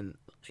important.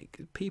 Like,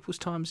 people's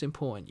time is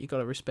important. You got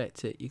to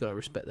respect it. You got to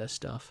respect their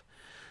stuff.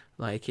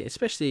 Like,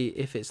 especially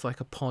if it's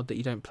like a pod that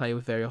you don't play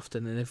with very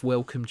often, and they've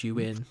welcomed you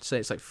in. Say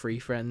it's like 3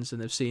 friends,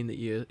 and they've seen that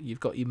you've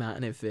got your mat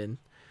and everything.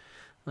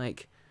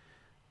 Like,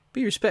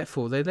 be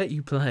respectful. They let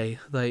you play.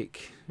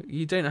 Like,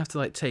 you don't have to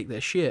like take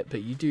their shit,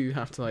 but you do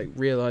have to like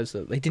realize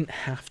that they didn't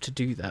have to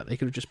do that. They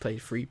could have just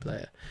played free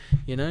player,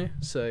 you know.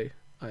 So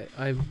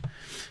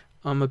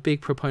I'm a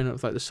big proponent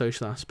of like the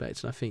social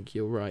aspects, and I think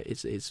you're right.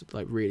 It's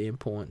like really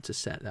important to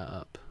set that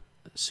up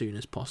as soon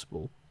as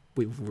possible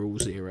with Rule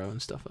 0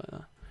 and stuff like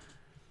that.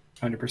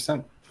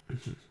 100%.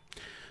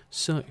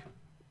 So,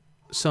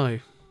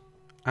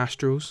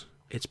 Astrals,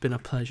 it's been a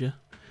pleasure.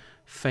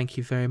 Thank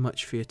you very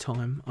much for your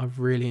time. I've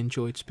really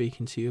enjoyed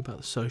speaking to you about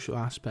the social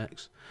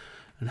aspects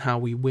and how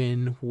we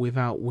win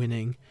without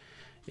winning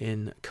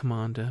in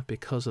Commander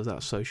because of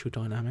that social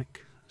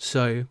dynamic.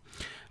 So,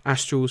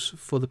 Astrals,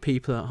 for the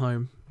people at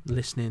home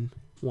listening,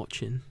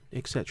 watching,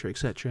 etc.,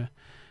 etc.,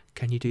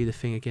 can you do the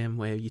thing again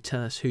where you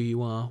tell us who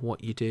you are,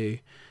 what you do,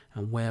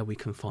 and where we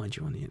can find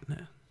you on the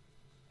internet?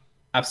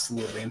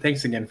 Absolutely. And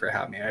thanks again for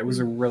having me. It was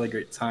a really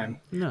great time.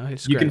 No,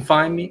 it's You great. can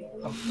find me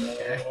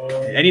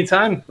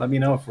anytime. Let me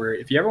know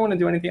if you ever want to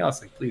do anything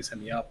else, like please hit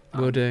me up.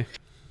 Will do.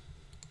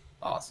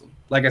 Awesome.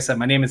 Like I said,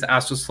 my name is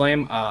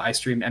Astralsflame. I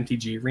stream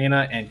MTG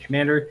Arena and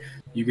Commander.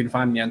 You can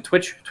find me on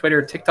Twitch,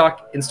 Twitter,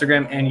 TikTok,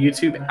 Instagram, and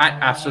YouTube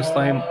at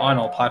Astralsflame on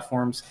all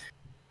platforms.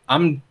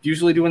 I'm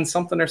usually doing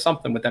something with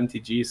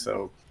MTG,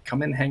 so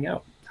come in, hang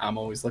out. I'm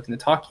always looking to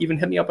talk. Even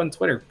hit me up on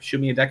Twitter. Shoot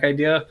me a deck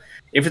idea.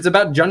 If it's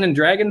about Dungeons and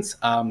Dragons,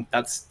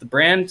 that's the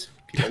brand.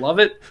 People love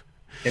it.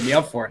 Hit me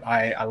up for it.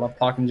 I love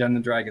talking Dungeons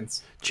and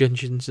Dragons.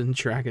 Dungeons and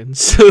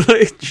Dragons.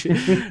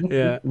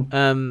 Yeah.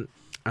 And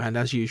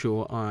as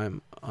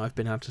usual, I've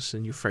been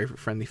Addison, your favourite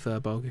friendly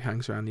furbog who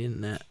hangs around the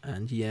internet.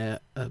 And yeah,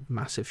 a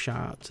massive shout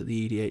out to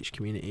the EDH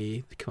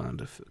community, the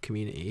Commander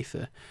community,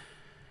 for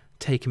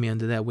taking me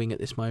under their wing at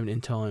this moment in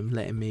time,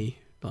 letting me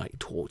like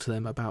talk to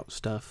them about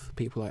stuff.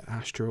 People like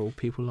Astral,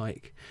 people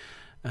like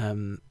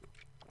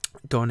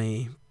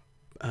Donny,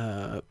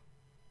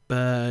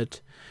 Bird,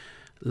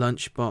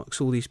 Lunchbox,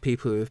 all these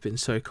people who have been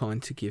so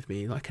kind to give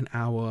me like an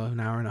hour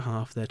and a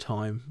half of their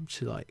time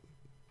to like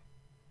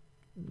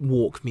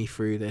walk me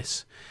through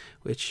this,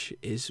 which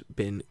has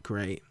been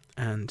great.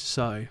 And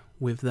so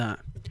with that,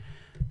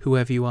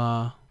 whoever you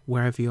are,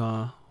 wherever you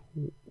are,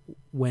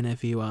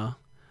 whenever you are,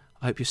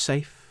 I hope you're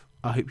safe,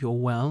 I hope you're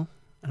well,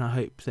 and I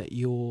hope that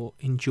you're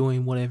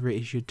enjoying whatever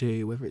it is you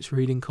do, whether it's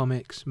reading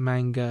comics,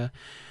 manga,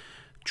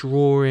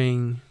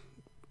 drawing,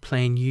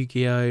 playing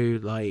Yu-Gi-Oh,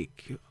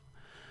 like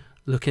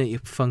looking at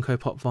your Funko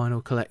Pop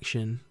vinyl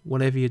collection,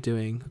 whatever you're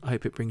doing. I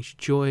hope it brings you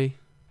joy,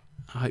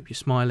 I hope you're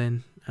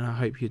smiling, and I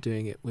hope you're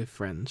doing it with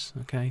friends,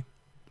 okay?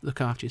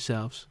 Look after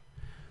yourselves.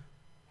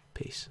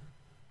 Peace.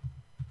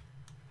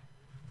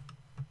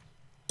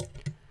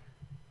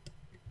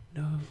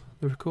 No,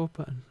 the record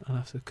button. I'll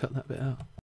have to cut that bit out.